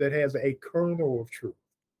that has a kernel of truth,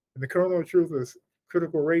 and the kernel of truth is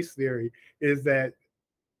critical race theory. Is that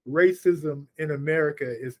racism in America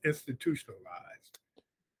is institutionalized.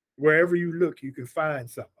 Wherever you look, you can find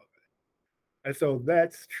some of it, and so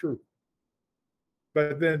that's true.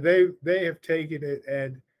 But then they have taken it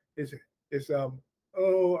and it's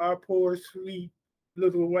oh, our poor sweet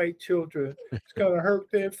little white children, it's going to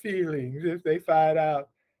hurt their feelings if they find out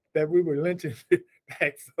that we were lynching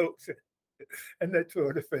black folks and that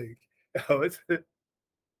sort of thing. Oh, it's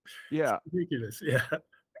ridiculous. Yeah.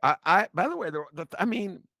 I by the way, I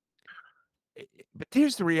mean, but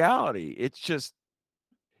here's the reality. It's just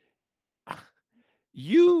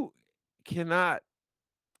you cannot.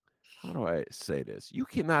 How do I say this? You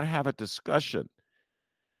cannot have a discussion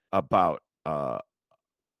about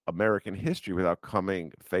American history without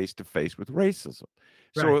coming face to face with racism.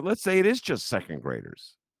 So let's say it is just second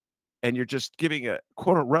graders, and you're just giving a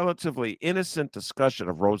quote relatively innocent discussion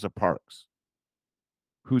of Rosa Parks,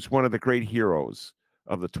 who's one of the great heroes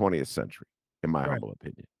of the 20th century, in my humble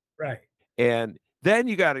opinion. Right. And then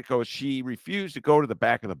you got to go, she refused to go to the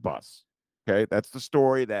back of the bus. Okay. That's the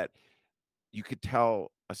story that you could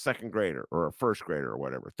tell a second grader or a first grader or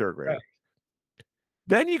whatever, third grader. Right.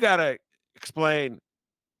 Then you got to explain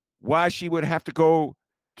why she would have to go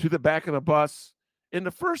to the back of the bus in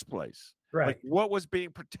the first place. Right. Like what was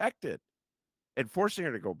being protected and forcing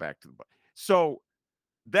her to go back to the bus. So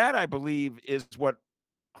that, I believe, is what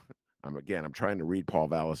I'm trying to read Paul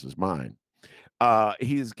Vallis's mind.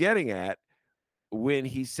 He's getting at when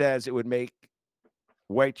he says it would make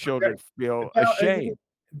white children feel ashamed.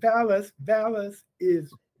 Vallis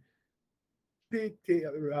is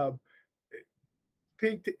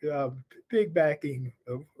pigbacking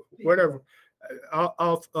whatever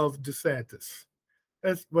off of DeSantis.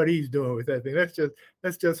 That's what he's doing with that thing.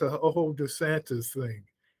 That's just a whole DeSantis thing.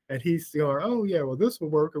 And he's going, oh yeah, well this will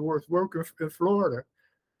work. It works in Florida.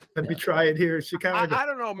 Let me try it here in Chicago. I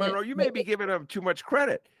don't know, Monroe. You may be giving him too much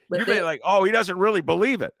credit. You may like, oh, he doesn't really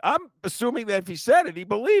believe it. I'm assuming that if he said it, he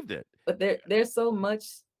believed it. But there's so much.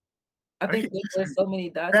 I think there's so many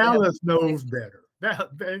dots. Vallis knows better.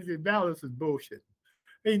 Vallis is bullshit.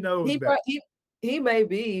 He knows better. He may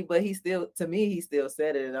be, but he still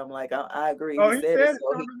said it, and I'm like, I agree. Oh, he said it.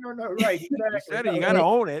 No, right. Exactly. He said it. You got to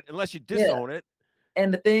own it, unless you disown it.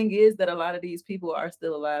 And the thing is that a lot of these people are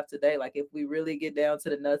still alive today. Like if we really get down to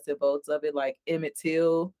the nuts and bolts of it, like Emmett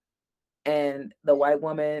Till and the white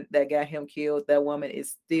woman that got him killed, that woman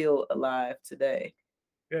is still alive today.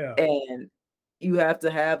 Yeah. And you have to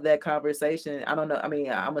have that conversation. I don't know. I mean,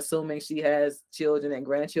 I'm assuming she has children and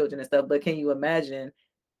grandchildren and stuff, but can you imagine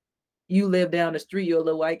you live down the street, you're a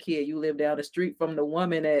little white kid, you live down the street from the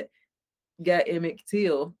woman that got Emmett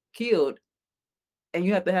Till killed. And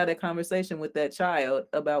you have to have that conversation with that child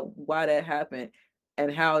about why that happened and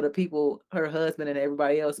how the people, her husband and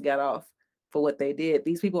everybody else got off for what they did.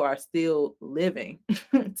 These people are still living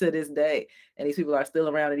to this day. And these people are still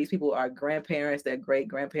around. And these people are grandparents, they're great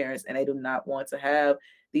grandparents, and they do not want to have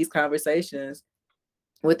these conversations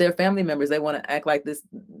with their family members. They want to act like this.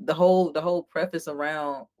 The whole preface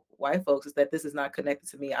around white folks is that this is not connected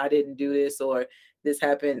to me. I didn't do this, or this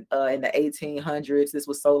happened in the 1800s. This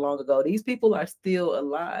was so long ago. These people are still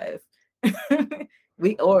alive.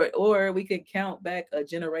 we could count back a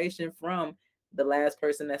generation from the last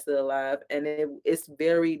person that's still alive, and the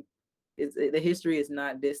history is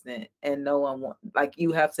not distant, and no one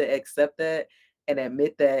you have to accept that and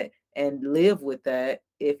admit that and live with that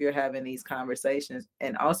if you're having these conversations.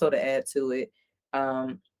 And also to add to it,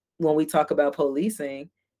 when we talk about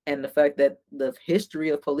policing, and the fact that the history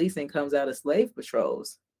of policing comes out of slave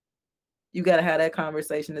patrols, you got to have that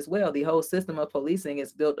conversation as well. The whole system of policing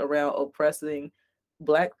is built around oppressing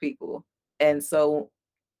Black people. And so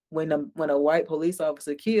when a white police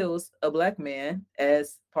officer kills a Black man,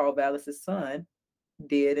 as Paul Vallis's son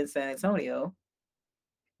did in San Antonio,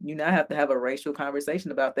 you now have to have a racial conversation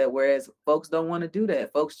about that. Whereas folks don't want to do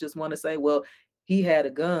that. Folks just want to say, well, he had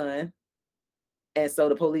a gun, and so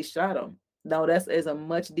the police shot him. No, is a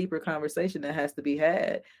much deeper conversation that has to be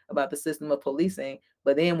had about the system of policing.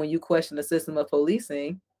 But then when you question the system of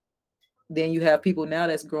policing, then you have people now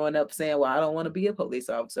that's growing up saying, well, I don't want to be a police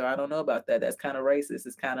officer. I don't know about that. That's kind of racist.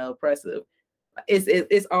 It's kind of oppressive.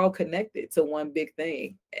 It's all connected to one big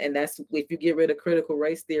thing. And that's, if you get rid of critical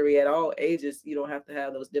race theory at all ages, you don't have to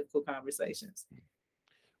have those difficult conversations.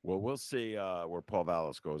 Well, we'll see where Paul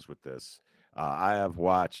Vallis goes with this. I have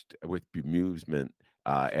watched with bemusement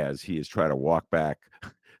as he has tried to walk back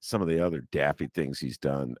some of the other daffy things he's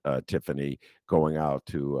done. Tiffany going out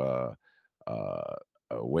to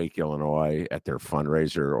Wake, Illinois at their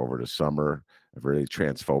fundraiser over the summer, a very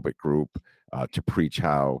transphobic group, to preach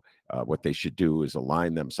how what they should do is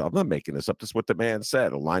align themselves. I'm not making this up. This is what the man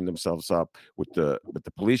said. Align themselves up with the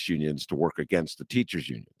police unions to work against the teachers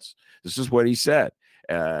unions. This is what he said.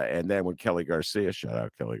 And then when Kelly Garcia, shout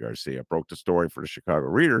out Kelly Garcia, broke the story for the Chicago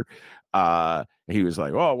Reader, he was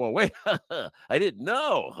like, oh, well, wait, I didn't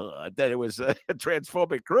know that it was a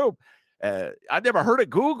transphobic group. I never heard of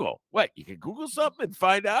Google. What, you can Google something and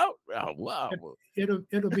find out? Oh, wow.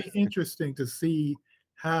 It'll be interesting to see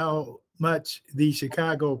how much the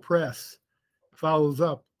Chicago press follows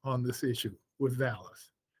up on this issue with Vallis.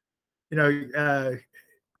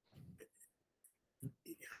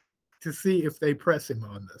 To see if they press him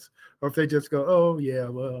on this, or if they just go, oh yeah,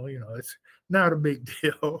 well, it's not a big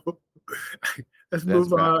deal. Let's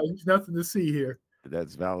move on. There's nothing to see here.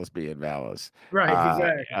 That's Vallis being Vallis. Right,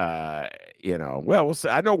 exactly. Well, we'll see.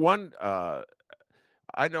 I know one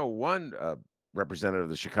representative of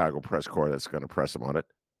the Chicago Press Corps that's going to press him on it.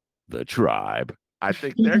 The Tribe. I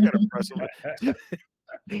think they're going to press him.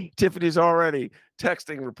 Tiffany's already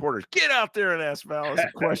texting reporters, get out there and ask Vallis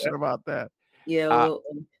a question about that. Yeah,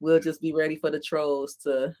 we'll just be ready for the trolls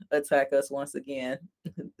to attack us once again,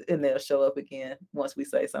 and they'll show up again once we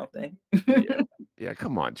say something. Yeah,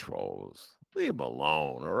 come on, trolls. Leave them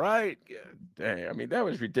alone, all right? Dang, I mean, that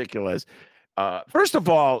was ridiculous. First of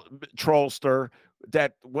all, Trollster,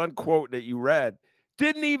 that one quote that you read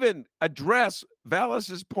didn't even address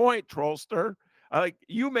Vallis's point, Trollster. Like,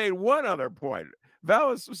 you made one other point.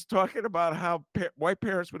 Vallis was talking about how white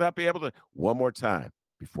parents would not be able to, one more time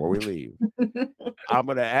before we leave. I'm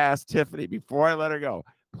going to ask Tiffany before I let her go,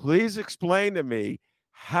 please explain to me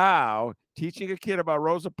how teaching a kid about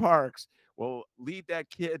Rosa Parks will lead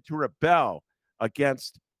that kid to rebel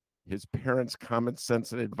against his parents' common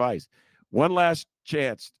sense and advice. One last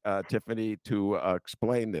chance, Tiffany, to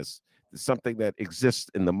explain this. Something that exists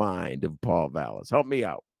in the mind of Paul Vallis. Help me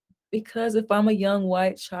out. Because if I'm a young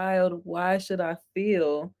white child, why should I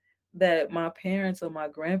feel that my parents or my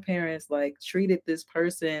grandparents like treated this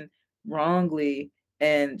person wrongly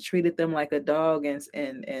and treated them like a dog and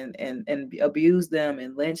abused them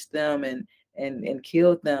and lynched them and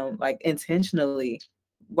killed them like intentionally?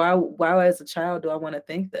 Why as a child do I want to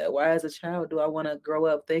think that? Why as a child do I want to grow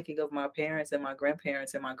up thinking of my parents and my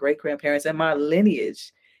grandparents and my great grandparents and my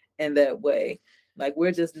lineage in that way? Like,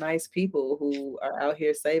 we're just nice people who are out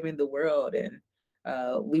here saving the world, and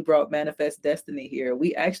we brought Manifest Destiny here.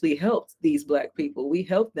 We actually helped these Black people. We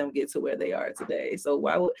helped them get to where they are today. So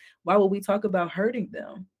why would we talk about hurting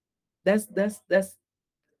them? That's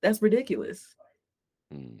ridiculous.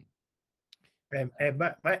 Mm. And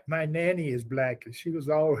my nanny is Black, and she was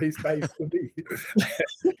always nice to me.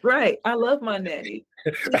 Right. I love my nanny.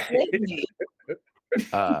 She saved me.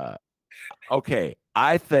 Okay.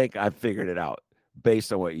 I think I figured it out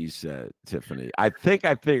based on what you said, Tiffany. I think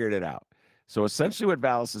I figured it out. So essentially what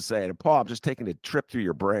Vallis is saying, and Paul, I'm just taking a trip through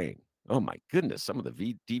your brain. Oh my goodness, some of the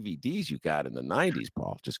DVDs you got in the 90s,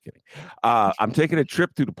 Paul. Just kidding. I'm taking a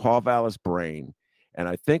trip through the Paul Vallis brain, and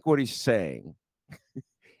I think what he's saying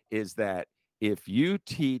is that if you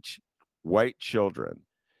teach white children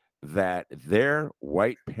that their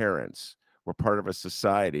white parents were part of a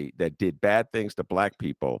society that did bad things to Black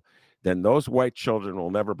people, then those white children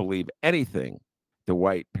will never believe anything the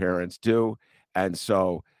white parents do. And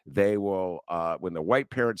so they will, when the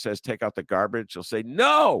white parent says, take out the garbage, they'll say,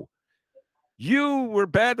 no, you were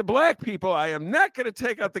bad to Black people. I am not going to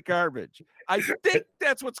take out the garbage. I think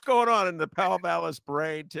that's what's going on in the Paul Vallis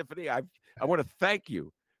brain, Tiffany. I want to thank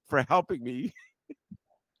you for helping me.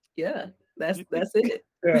 Yeah, that's it.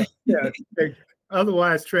 Yeah.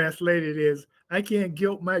 Otherwise translated is, I can't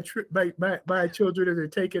guilt my children into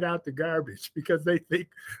taking out the garbage because they think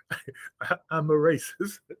I'm a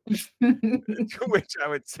racist. To which I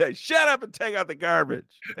would say, shut up and take out the garbage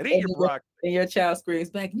and eat your broccoli. And your child screams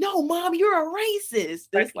back, no, Mom, you're a racist.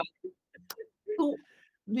 That's like,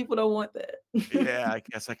 people don't want that. Yeah, I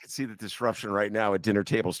guess I can see the disruption right now at dinner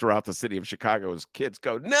tables throughout the city of Chicago as kids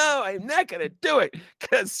go, no, I'm not going to do it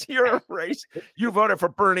because you're a racist. You voted for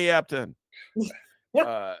Bernie Epton.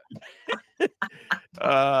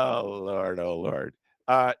 Oh Lord.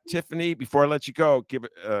 Tiffany, before I let you go, give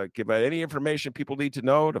any information people need to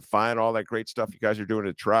know to find all that great stuff you guys are doing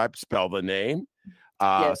at Tribe. Spell the name.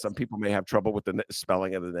 Yes. Some people may have trouble with the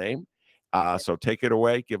spelling of the name. So take it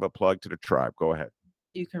away. Give a plug to the Tribe. Go ahead.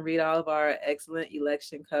 You can read all of our excellent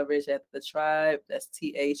election coverage at the Tribe. That's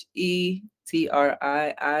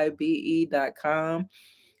TheTriibe.com.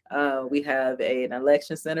 We have an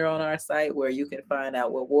election center on our site where you can find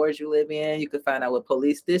out what wards you live in. You can find out what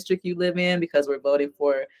police district you live in, because we're voting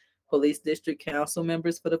for police district council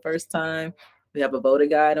members for the first time. We have a voter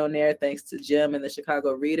guide on there, thanks to Jim and the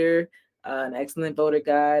Chicago Reader, an excellent voter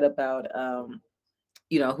guide about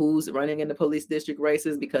who's running in the police district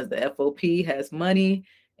races, because the FOP has money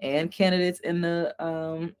and candidates in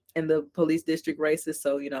the police district races.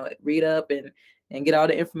 So, read up and get all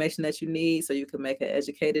the information that you need so you can make an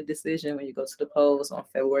educated decision when you go to the polls on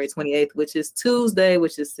February 28th, which is Tuesday,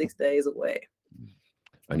 which is 6 days away.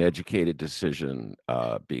 An educated decision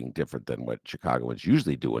being different than what Chicagoans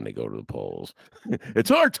usually do when they go to the polls.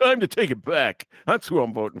 It's our time to take it back. That's who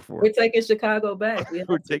I'm voting for. We're taking Chicago back.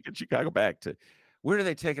 We're taking Chicago back to. Where are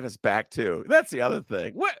they taking us back to? That's the other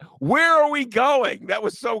thing. Where are we going? That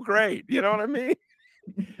was so great. You know what I mean?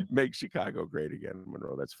 Make Chicago great again,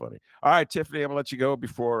 Monroe. That's funny. All right, Tiffany, I'm going to let you go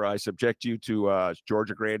before I subject you to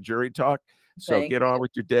Georgia grand jury talk. So get on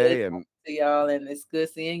with your day, and to y'all, and it's good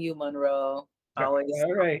seeing you, Monroe. Always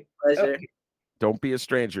All right. pleasure. Okay. Don't be a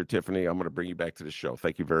stranger, Tiffany. I'm going to bring you back to the show.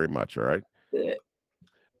 Thank you very much. All right. Good.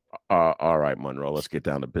 All right, Monroe. Let's get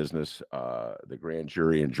down to business. The grand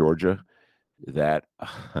jury in Georgia. That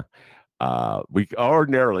we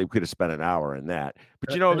ordinarily could have spent an hour in that,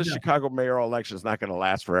 but I this know. Chicago mayoral election is not going to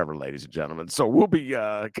last forever, ladies and gentlemen. So we'll be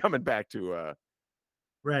coming back to.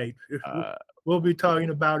 Right. Uh, We'll be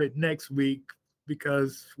talking about it next week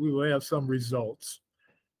because we will have some results.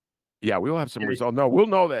 Yeah, we'll have some Okay. results. No, we'll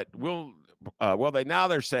know that.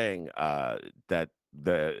 They're saying that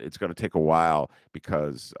it's going to take a while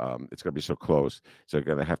because it's going to be so close. So they're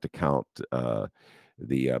going to have to count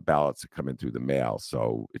the ballots that come in through the mail.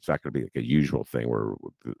 So it's not going to be like a usual thing where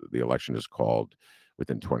the election is called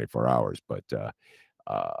within 24 hours. But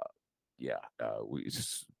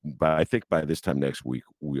but I think by this time next week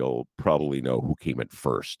we'll probably know who came in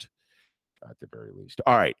first. At the very least.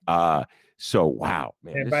 All right. So wow,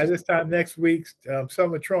 man. And by this time next week,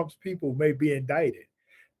 some of Trump's people may be indicted,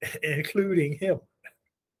 including him.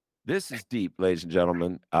 This is deep, ladies and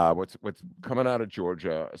gentlemen. What's coming out of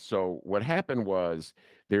Georgia? So what happened was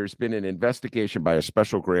there's been an investigation by a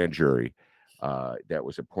special grand jury that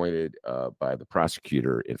was appointed by the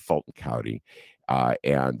prosecutor in Fulton County,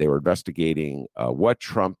 and they were investigating what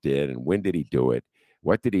Trump did and when did he do it,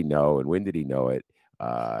 what did he know and when did he know it,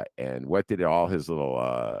 and what did all his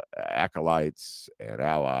little acolytes and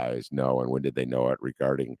allies know and when did they know it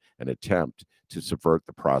regarding an attempt to subvert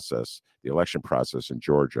the election process in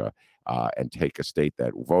Georgia, and take a state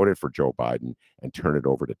that voted for Joe Biden and turn it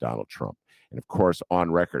over to Donald Trump. And of course,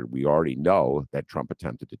 on record, we already know that Trump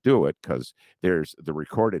attempted to do it because there's the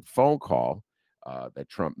recorded phone call that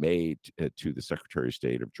Trump made to the Secretary of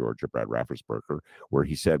State of Georgia, Brad Raffensperger, where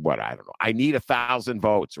he said, I don't know, I need 1,000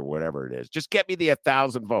 votes or whatever it is. Just get me the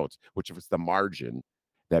 1,000 votes, which was the margin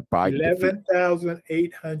that Biden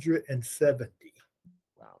 11,870.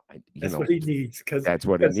 Wow, that's what he needs that's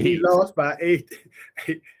what he needs. He lost by 8.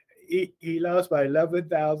 He lost by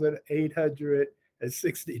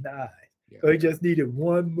 11,869. Yeah. So he just needed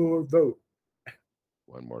one more vote.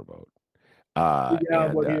 One more vote. What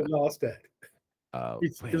he had lost at.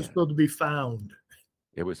 It was supposed to be found.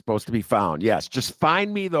 It was supposed to be found. Yes, just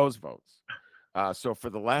find me those votes. So for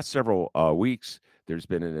the last several weeks, there's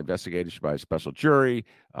been an investigation by a special jury.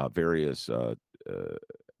 Various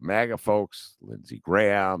MAGA folks, Lindsey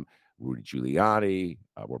Graham, Rudy Giuliani,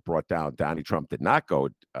 were brought down. Donnie Trump did not go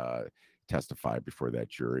testify before that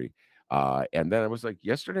jury. And then it was like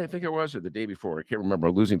yesterday, I think it was, or the day before. I can't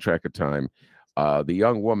remember, losing track of time. The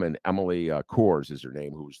young woman, Emily Coors is her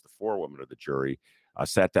name, who was the forewoman of the jury,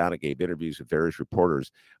 sat down and gave interviews with various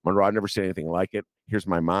reporters. Monroe, I've never seen anything like it. Here's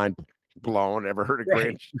my mind blown. Ever heard of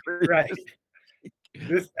grand jury? Right.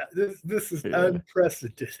 This is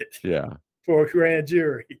unprecedented. Yeah. For a grand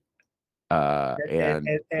jury.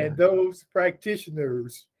 And those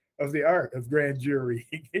practitioners of the art of grand jury,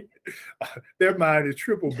 their mind is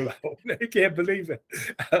triple blown. They can't believe it.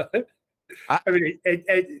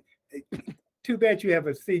 Too bad you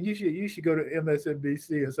haven't seen. You should go to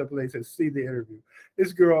MSNBC or someplace and see the interview.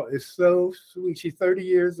 This girl is so sweet. She's 30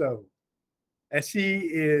 years old, and she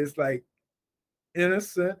is like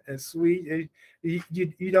innocent and sweet.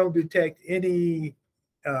 You don't detect any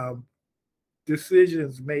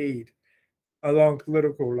decisions made along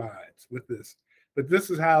political lines with this. But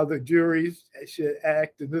this is how the juries should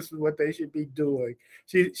act, and this is what they should be doing.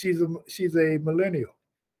 She's a millennial,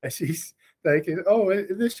 and she's thinking,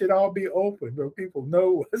 this should all be open where people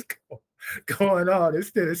know what's going on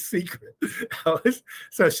instead of secret.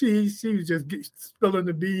 So she was just spilling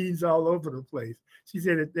the beans all over the place. She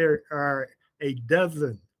said that there are a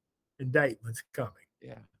dozen indictments coming.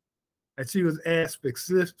 Yeah. And she was asked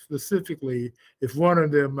specifically if one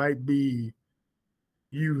of them might be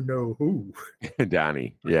you know who.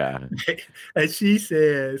 Donnie, yeah. And she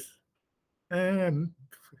says, I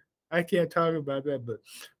can't talk about that, but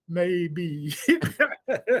maybe. To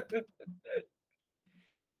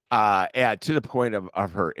the point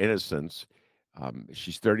of her innocence,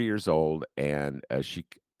 she's 30 years old, and she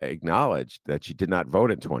acknowledged that she did not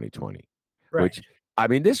vote in 2020, right. Which, I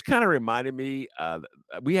mean, this kind of reminded me,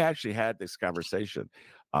 we actually had this conversation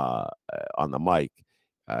on the mic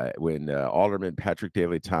when Alderman Patrick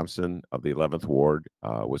Daley Thompson of the 11th Ward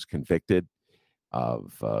was convicted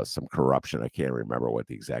of some corruption. I can't remember what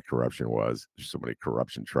the exact corruption was. There's so many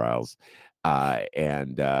corruption trials.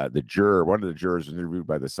 And the juror, one of the jurors was interviewed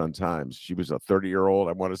by the Sun-Times. She was a 30-year-old,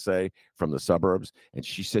 I want to say, from the suburbs. And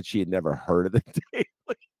she said she had never heard of the Daleys.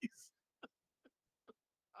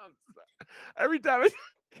 Every time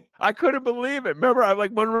I couldn't believe it. Remember, I'm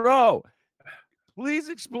like, Monroe, please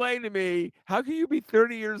explain to me, how can you be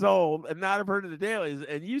 30 years old and not have heard of the dailies?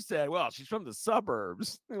 And you said, well, she's from the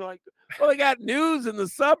suburbs. And you're like, well, they got news in the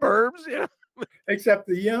suburbs. You know? Except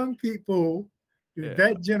the young people, Yeah.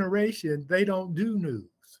 that generation, they don't do news.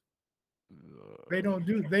 They don't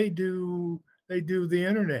do, they do the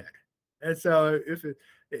internet. And so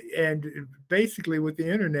basically with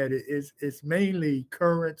the internet, it's mainly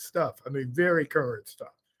current stuff. I mean, very current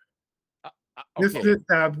stuff. Okay.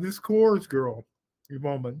 This Coors girl,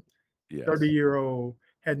 woman, Yes. 30-year-old,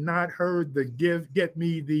 had not heard the get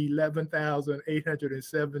me the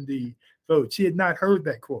 11,870 votes. She had not heard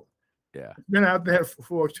that quote. Yeah. It's been out there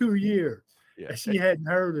for 2 years. Yeah. And she hadn't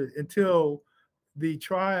heard it until the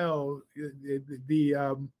trial,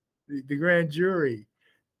 the grand jury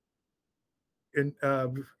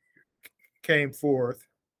came forth,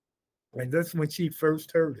 and that's when she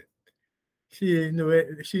first heard it. She didn't know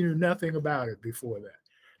it. She knew nothing about it before that.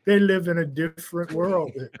 They live in a different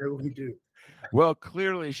world than we do. Well,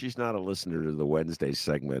 clearly she's not a listener to the Wednesday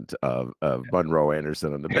segment of Monroe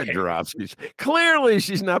Anderson on the Ben Joravsky. Clearly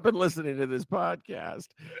she's not been listening to this podcast.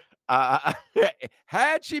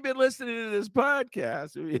 Had she been listening to this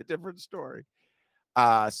podcast, it would be a different story.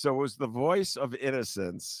 So it was the voice of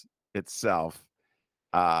innocence itself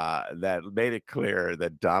that made it clear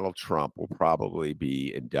that Donald Trump will probably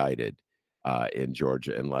be indicted in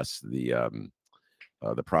Georgia unless the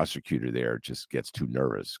prosecutor there just gets too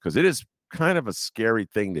nervous, because it is kind of a scary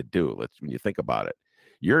thing to do. When you think about it,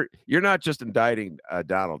 you're not just indicting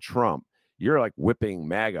Donald Trump. You're like whipping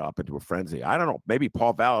MAGA up into a frenzy. I don't know. Maybe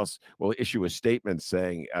Paul Vallas will issue a statement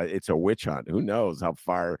saying it's a witch hunt. Who knows how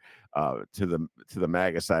far to the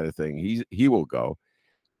MAGA side of thing he will go.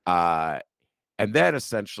 And then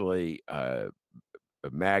essentially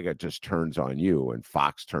MAGA just turns on you, and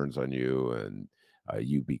Fox turns on you, and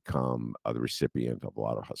you become the recipient of a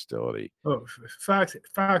lot of hostility. Oh, Fox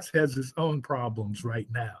has its own problems right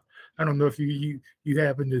now. I don't know if you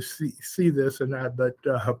happen to see this or not, but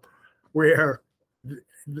where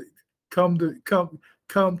come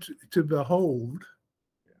to behold,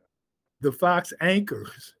 the Fox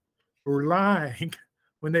anchors were lying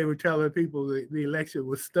when they were telling people that the election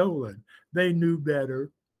was stolen. They knew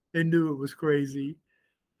better. They knew it was crazy.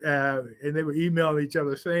 And they were emailing each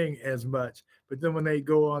other saying as much. But then when they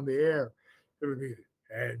go on the air,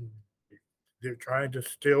 and they're trying to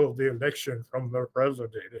steal the election from the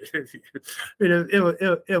president.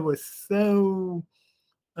 It was so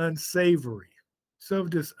unsavory, so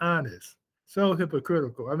dishonest, so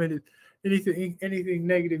hypocritical. I mean, anything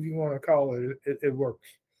negative you want to call it, it works.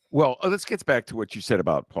 Well, let's get back to what you said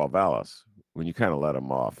about Paul Vallas when you kind of let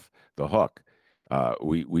him off the hook.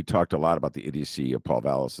 We talked a lot about the idiocy of Paul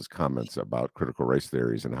Vallas's comments about critical race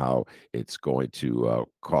theories and how it's going to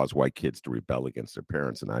cause white kids to rebel against their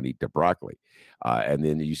parents and not eat their broccoli. And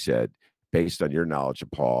then you said, based on your knowledge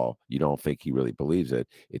of Paul, you don't think he really believes it.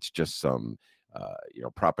 It's just some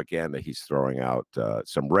propaganda he's throwing out,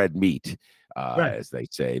 some red meat, right, as they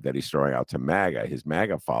say, that he's throwing out to MAGA, his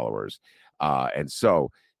MAGA followers. And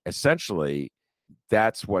so essentially,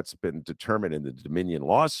 that's what's been determined in the Dominion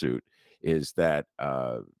lawsuit, is that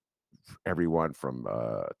everyone from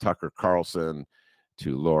Tucker Carlson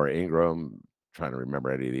to Laura Ingraham, trying to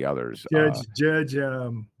remember any of the others. Judge,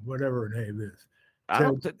 whatever her name is.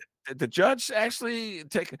 The judge actually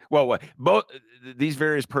both these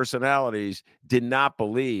various personalities did not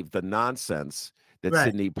believe the nonsense that right.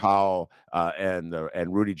 Sidney Powell and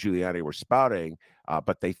Rudy Giuliani were spouting,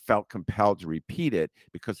 but they felt compelled to repeat it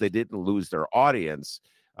because they didn't lose their audience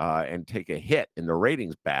and take a hit in the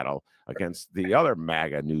ratings battle against the other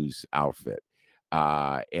MAGA news outfit.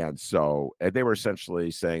 And so they were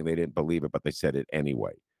essentially saying they didn't believe it, but they said it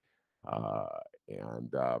anyway.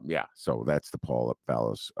 So that's the Paul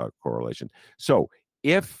Vallas correlation. So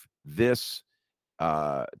if this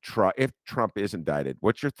if Trump is indicted,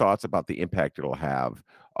 what's your thoughts about the impact it'll have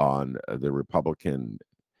on the Republican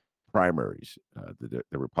primaries, the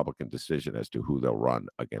Republican decision as to who they'll run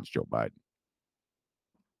against Joe Biden?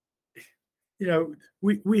 You know,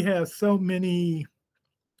 we have so many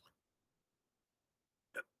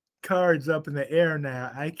cards up in the air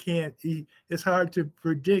now. It's hard to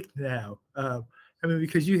predict now.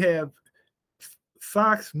 Because you have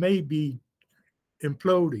Fox may be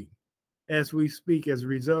imploding as we speak as a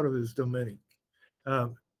result of this Dominion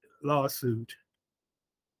lawsuit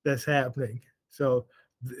that's happening. So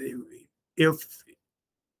if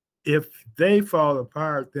they fall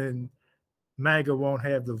apart, then MAGA won't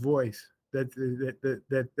have the voice that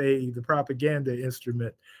the propaganda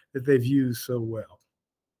instrument that they've used so well.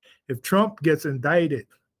 If Trump gets indicted,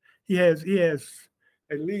 he has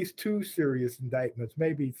at least 2 serious indictments,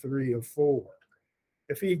 maybe 3 or 4.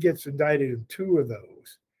 if he gets indicted in 2 of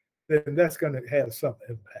those, then that's going to have some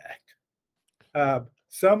impact.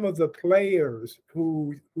 Some of the players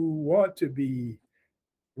who want to be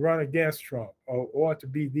run against Trump or want to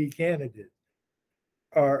be the candidate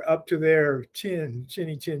are up to their chins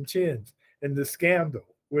in the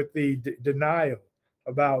scandal with the denial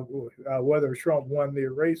about whether Trump won the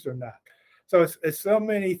race or not. So it's so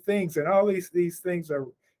many things, and all these things are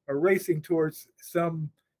racing towards some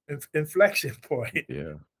inflection point.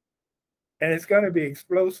 Yeah. And it's going to be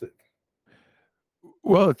explosive.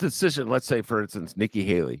 Well, a decision, let's say, for instance, Nikki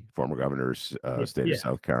Haley, former governor of state of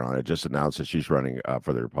South Carolina, just announced that she's running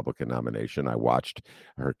for the Republican nomination. I watched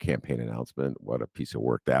her campaign announcement. What a piece of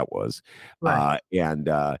work that was. Right.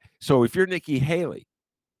 So if you're Nikki Haley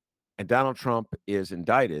and Donald Trump is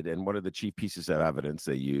indicted, and one of the chief pieces of evidence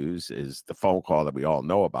they use is the phone call that we all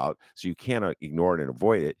know about, so you cannot ignore it and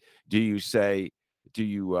avoid it. Do you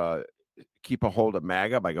keep a hold of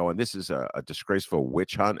MAGA by going, this is a disgraceful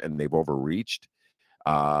witch hunt and they've overreached?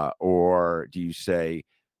 Or do you stick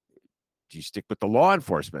with the law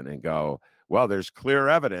enforcement and go, well, there's clear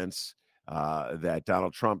evidence that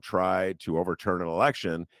Donald Trump tried to overturn an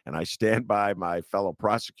election, and I stand by my fellow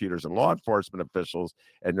prosecutors and law enforcement officials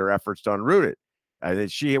and their efforts to unroot it? And then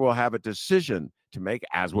she will have a decision to make,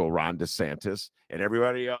 as will Ron DeSantis and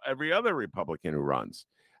every other Republican who runs.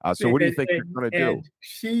 So what do you think they're going to do?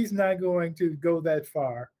 She's not going to go that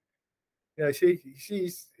far.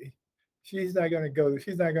 She's not going to go.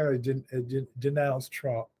 She's not going to denounce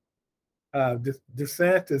Trump.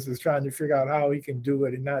 DeSantis is trying to figure out how he can do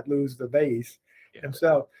it and not lose the base. Yeah. And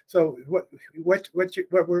so what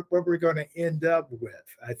we're going to end up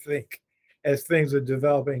with, I think, as things are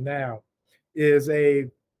developing now, is a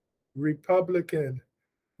Republican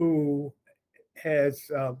who has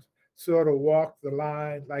sort of walked the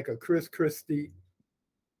line like a Chris Christie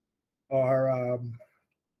or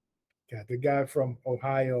the guy from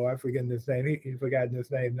Ohio, I forget his name. He's forgotten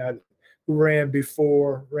his name now. Who ran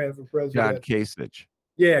for president? John Kasich.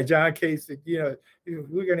 Yeah, John Kasich.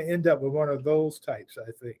 We're going to end up with one of those types,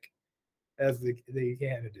 I think, as the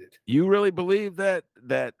candidate. You really believe that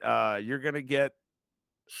you're going to get?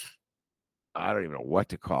 I don't even know what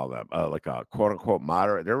to call them. Like a quote unquote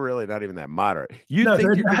moderate. They're really not even that moderate. No,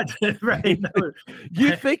 they're not. Right. No.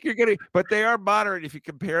 You think you're going to, but they are moderate if you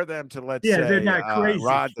compare them to, let's say, they're not crazy.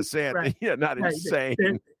 Ron DeSantis. Right. Yeah, not right.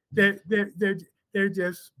 insane. They're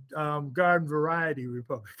just garden variety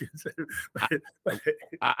Republicans.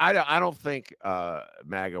 I don't think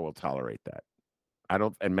MAGA will tolerate that.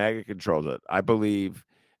 And MAGA controls it. I believe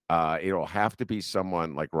it'll have to be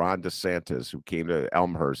someone like Ron DeSantis, who came to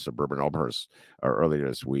suburban Elmhurst, earlier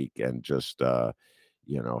this week and just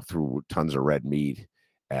threw tons of red meat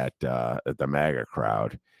at the MAGA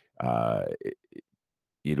crowd.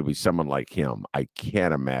 It'll be someone like him. I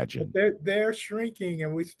can't imagine. They're shrinking,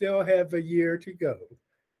 and we still have a year to go.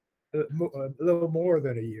 A little more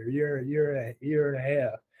than a year and a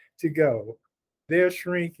half to go. They're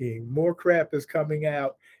shrinking. More crap is coming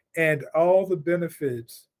out, and all the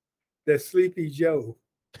benefits that Sleepy Joe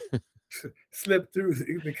slipped through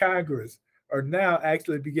the Congress are now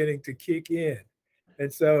actually beginning to kick in.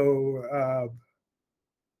 And so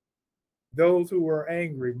those who were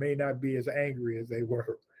angry may not be as angry as they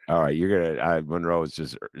were. All right, Monroe is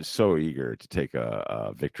just so eager to take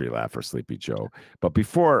a victory lap for Sleepy Joe. But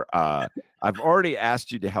before, I've already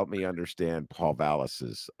asked you to help me understand Paul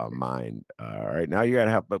Vallis's mind. All right, now you got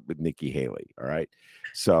to help with Nikki Haley. All right,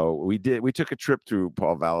 so we took a trip through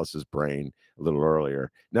Paul Vallis's brain a little earlier.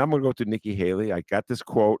 Now I'm going to go to Nikki Haley. I got this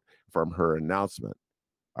quote from her announcement.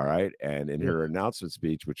 All right. And in her announcement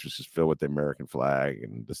speech, which was just filled with the American flag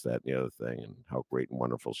and this, that, and the other thing, and how great and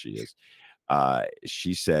wonderful she is,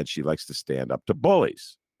 she said she likes to stand up to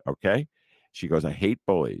bullies. Okay. She goes, I hate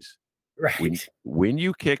bullies. Right. When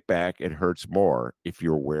you kick back, it hurts more if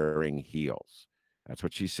you're wearing heels. That's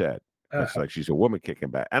what she said. It's like she's a woman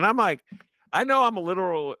kicking back. And I'm like, I know I'm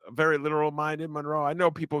very literal minded, Monroe. I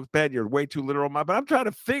know people bad, you're way too literal minded, but I'm trying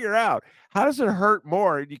to figure out, how does it hurt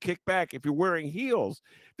more if you kick back if you're wearing heels?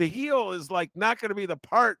 The heel is like not going to be the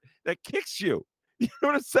part that kicks you. You know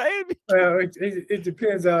what I'm saying? Well, it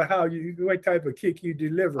depends on what type of kick you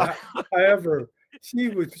deliver. However,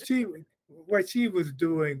 what she was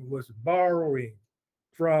doing was borrowing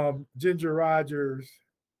from Ginger Rogers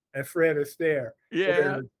and Fred Astaire.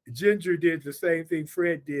 Yeah. Ginger did the same thing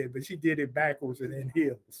Fred did, but she did it backwards and in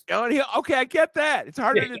heels. Okay, I get that. It's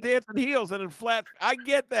harder to dance in heels than in flat. I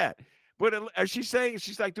get that. But is she saying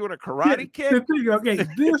she's like doing a karate kick? The thing, okay,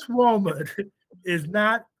 this woman is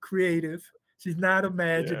not creative. She's not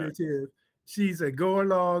imaginative. Yeah. She's a go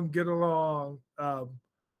along, get along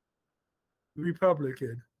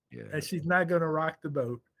Republican, Yeah. and she's not going to rock the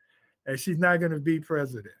boat, and she's not going to be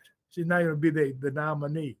president. She's not going to be the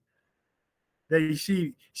nominee.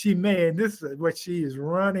 She may, and this is what she is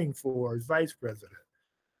running for as vice president.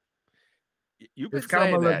 You've been If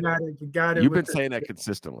saying Kamala that. got it You've with been saying that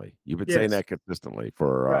consistently. You've been Yes. saying that consistently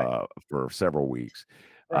for several weeks.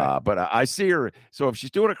 Right. But I see her. So if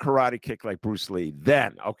she's doing a karate kick like Bruce Lee,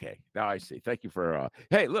 then okay, now I see. Thank you for.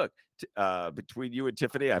 Hey, look, between you and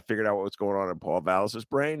Tiffany, I figured out what's going on in Paul Vallis's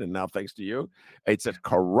brain, and now thanks to you, it's a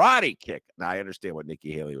karate kick. Now I understand what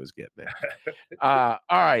Nikki Haley was getting at. All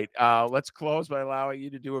right, let's close by allowing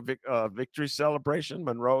you to do a victory celebration.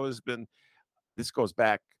 Monroe has been. This goes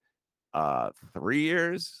back 3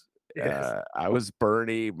 years. Yes. I was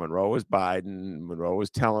Bernie. Monroe was Biden. Monroe was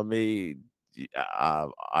telling me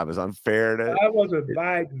I was unfair to. I wasn't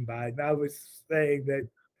Biden. I was saying that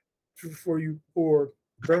for you poor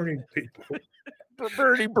Bernie people, For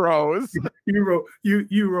Bernie bros, you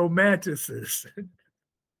romanticists.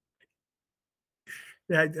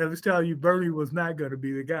 I was telling you, Bernie was not going to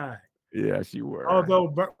be the guy. Yes, you were.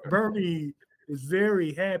 Although Bernie is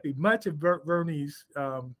very happy. Much of Bernie's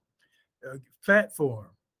platform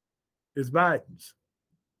is Biden's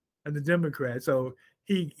and the Democrats. So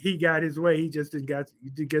he got his way. He just didn't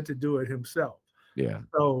get to do it himself. Yeah.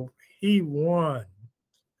 So he won,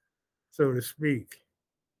 so to speak.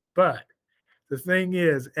 But the thing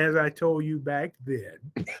is, as I told you back then,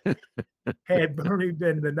 had Bernie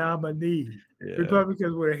been the nominee,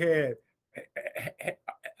 Republicans would have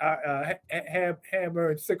had hammer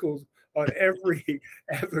and sickles on every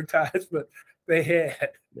advertisement they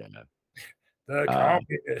had. Yeah. The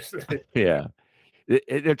communists. Yeah.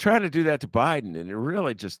 They're trying to do that to Biden, and it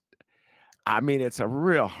really just, I mean, it's a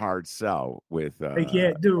real hard sell with. They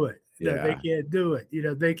can't do it. Yeah. They can't do it.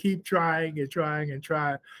 They keep trying and trying and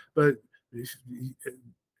trying, but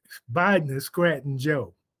Biden is Scranton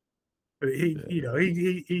Joe.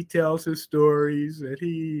 He tells his stories, and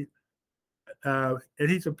he's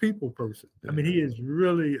a people person. I mean, he is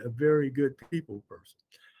really a very good people person.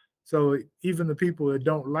 So even the people that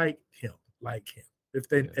don't like him if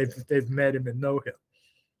they've met him and know him,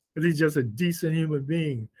 because he's just a decent human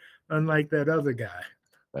being, unlike that other guy.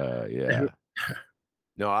 Yeah.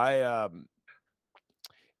 No,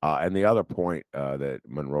 and the other point that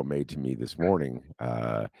Monroe made to me this morning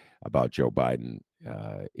about Joe Biden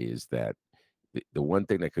is that the one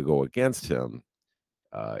thing that could go against him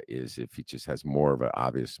is if he just has more of an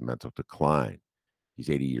obvious mental decline. He's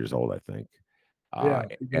 80 years old, I think.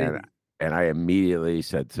 And I immediately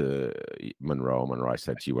said to Monroe, I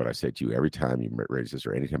said to you what I said to you every time you raise this,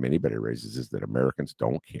 or anytime anybody raises this, that Americans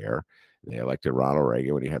don't care. They elected Ronald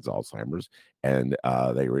Reagan when he had Alzheimer's, and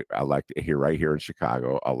they elected right here in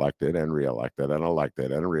Chicago, elected and reelected and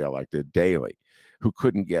elected and reelected Daley, who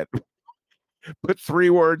couldn't put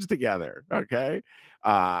three words together. Okay.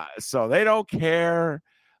 So they don't care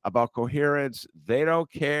about coherence. They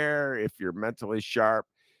don't care if you're mentally sharp.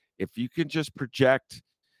 If you can just project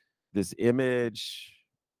this image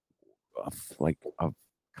of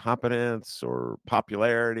competence or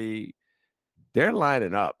popularity, they're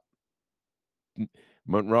lining up.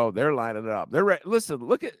 Monroe, they're lining up. They're ready. Listen,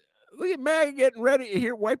 look at MAGA getting ready.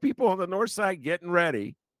 Here, white people on the north side getting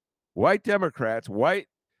ready. White Democrats, white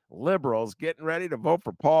liberals getting ready to vote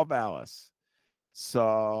for Paul Vallis.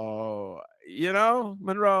 So,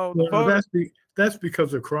 Monroe. Well, that's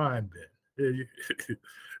because of crime, Ben.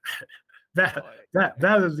 That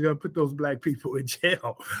is going to put those black people in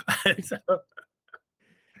jail.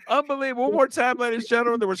 Unbelievable. One more time, ladies and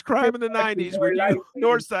gentlemen, there was crime in the 90s when you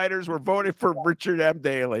Northsiders were voting for Richard M.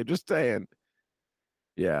 Daley. Just saying.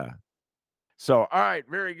 Yeah. So, all right.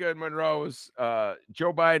 Very good, Monroe's.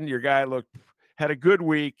 Joe Biden, your guy, had a good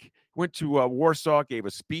week. Went to Warsaw, gave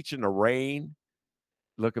a speech in the rain.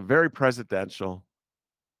 Looking very presidential.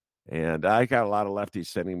 And I got a lot of lefties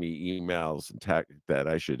sending me emails and that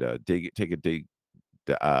I should take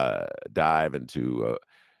a dive into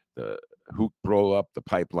who roll up the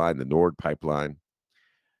pipeline, the Nord pipeline.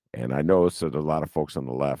 And I know so there's a lot of folks on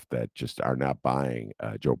the left that just are not buying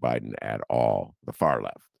Joe Biden at all. The far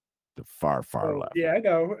left, the far left. Yeah, I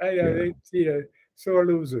know. Yeah. They sore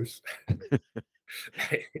losers.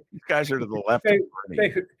 These guys are to the left.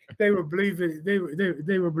 They were believing they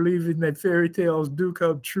were believing that fairy tales do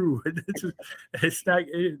come true. It's not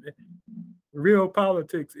real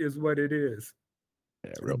politics is what it is.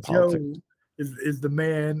 Yeah, real politics is the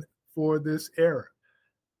man for this era.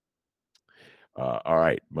 All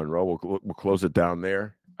right, Monroe, we'll close it down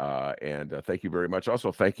there. And thank you very much.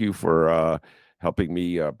 Also, thank you for helping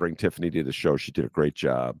me bring Tiffany to the show. She did a great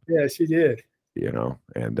job. Yeah, she did.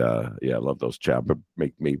 And I love those chat, but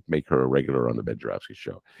make her a regular on the Ben Joravsky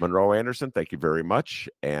Show. Monroe Anderson, thank you very much.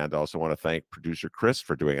 And I also want to thank producer Chris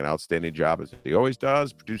for doing an outstanding job as he always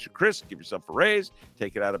does. Producer Chris, give yourself a raise,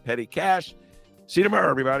 take it out of petty cash. See you tomorrow,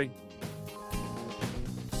 everybody.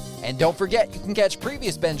 And don't forget, you can catch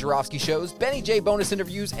previous Ben Joravsky shows, Benny J bonus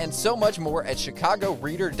interviews, and so much more at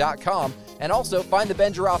chicagoreader.com. And also find the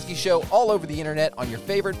Ben Joravsky Show all over the internet on your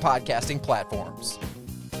favorite podcasting platforms.